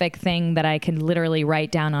perfect thing that I can literally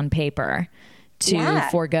write down on paper to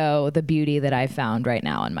forego the beauty that I found right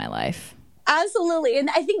now in my life. Absolutely. And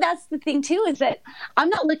I think that's the thing too, is that I'm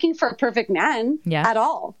not looking for a perfect man at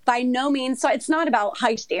all, by no means. So it's not about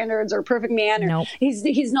high standards or perfect man, or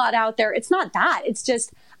he's not out there. It's not that. It's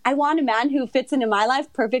just, I want a man who fits into my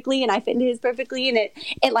life perfectly, and I fit into his perfectly, and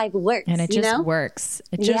it like works. And it just works.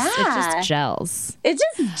 It just gels. It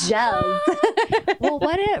just gels. Well,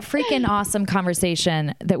 what a freaking awesome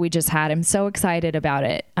conversation that we just had. I'm so excited about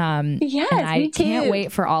it. Yes, and I can't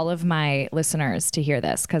wait for all of my listeners to hear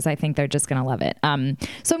this, because I think they're just going to love it.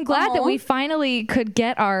 So I'm glad that we finally could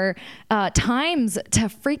get our times to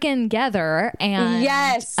freaking gather. And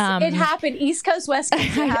yes, it happened. East Coast, West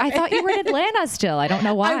Coast. I thought you were in Atlanta still. I don't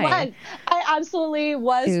know why. I absolutely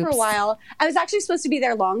was for a while. I was actually supposed to be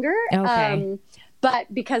there longer. Okay.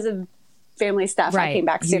 But because of family stuff, I came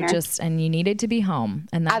back sooner. You needed to be home,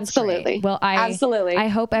 and that's absolutely great. Well, I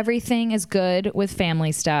hope everything is good with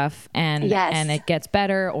family stuff, and it gets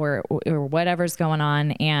better, or whatever's going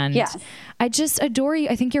on. And I just adore you.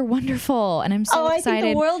 I think you're wonderful, and I'm so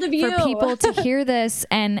excited for people to hear this.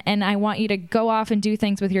 And I want you to go off and do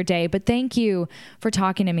things with your day. But thank you for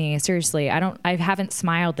talking to me. Seriously, I haven't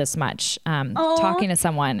smiled this much talking to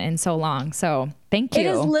someone in so long. So Thank you. It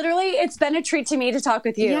is literally, it's been a treat to me to talk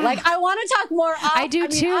with you. Yeah. Like, I want to talk more. I do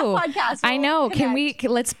too. Off podcast. I know.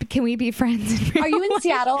 Connect. Can we be friends? Are you in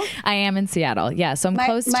Seattle? I am in Seattle. Yeah, so I'm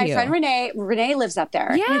close to you. My friend Renee lives up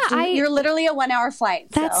there. Yeah, you're literally a 1 hour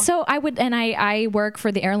flight. That's so I would, and I work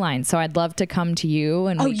for the airline, so I'd love to come to you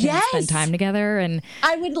and we can spend time together. And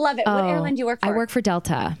I would love it. What airline do you work for? I work for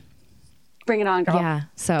Delta. Bring it on, girl. Yeah.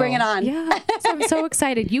 So bring it on. Yeah. So I'm so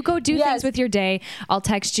excited. You go do things with your day. I'll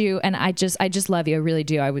text you, and I just love you. I really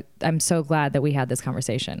do. I'm so glad that we had this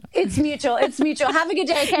conversation. It's mutual. It's mutual. Have a good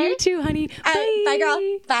day, okay? You too, honey. Bye. Bye,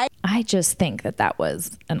 girl. Bye. I just think that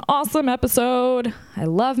was an awesome episode. I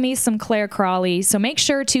love me some Clare Crawley. So make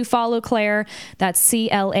sure to follow Clare. That's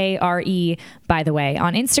CLARE, by the way,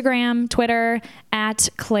 on Instagram, Twitter, at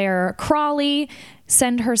Clare Crawley.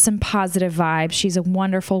 Send her some positive vibes. She's a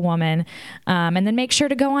wonderful woman. And then make sure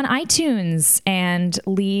to go on iTunes and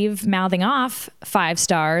leave Mouthing Off 5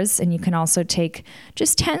 stars. And you can also take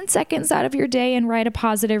just 10 seconds out of your day and write a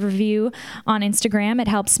positive review on Instagram. It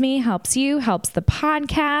helps me, helps you, helps the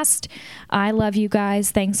podcast. I love you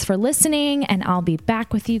guys. Thanks for listening. And I'll be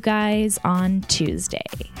back with you guys on Tuesday.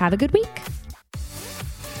 Have a good week.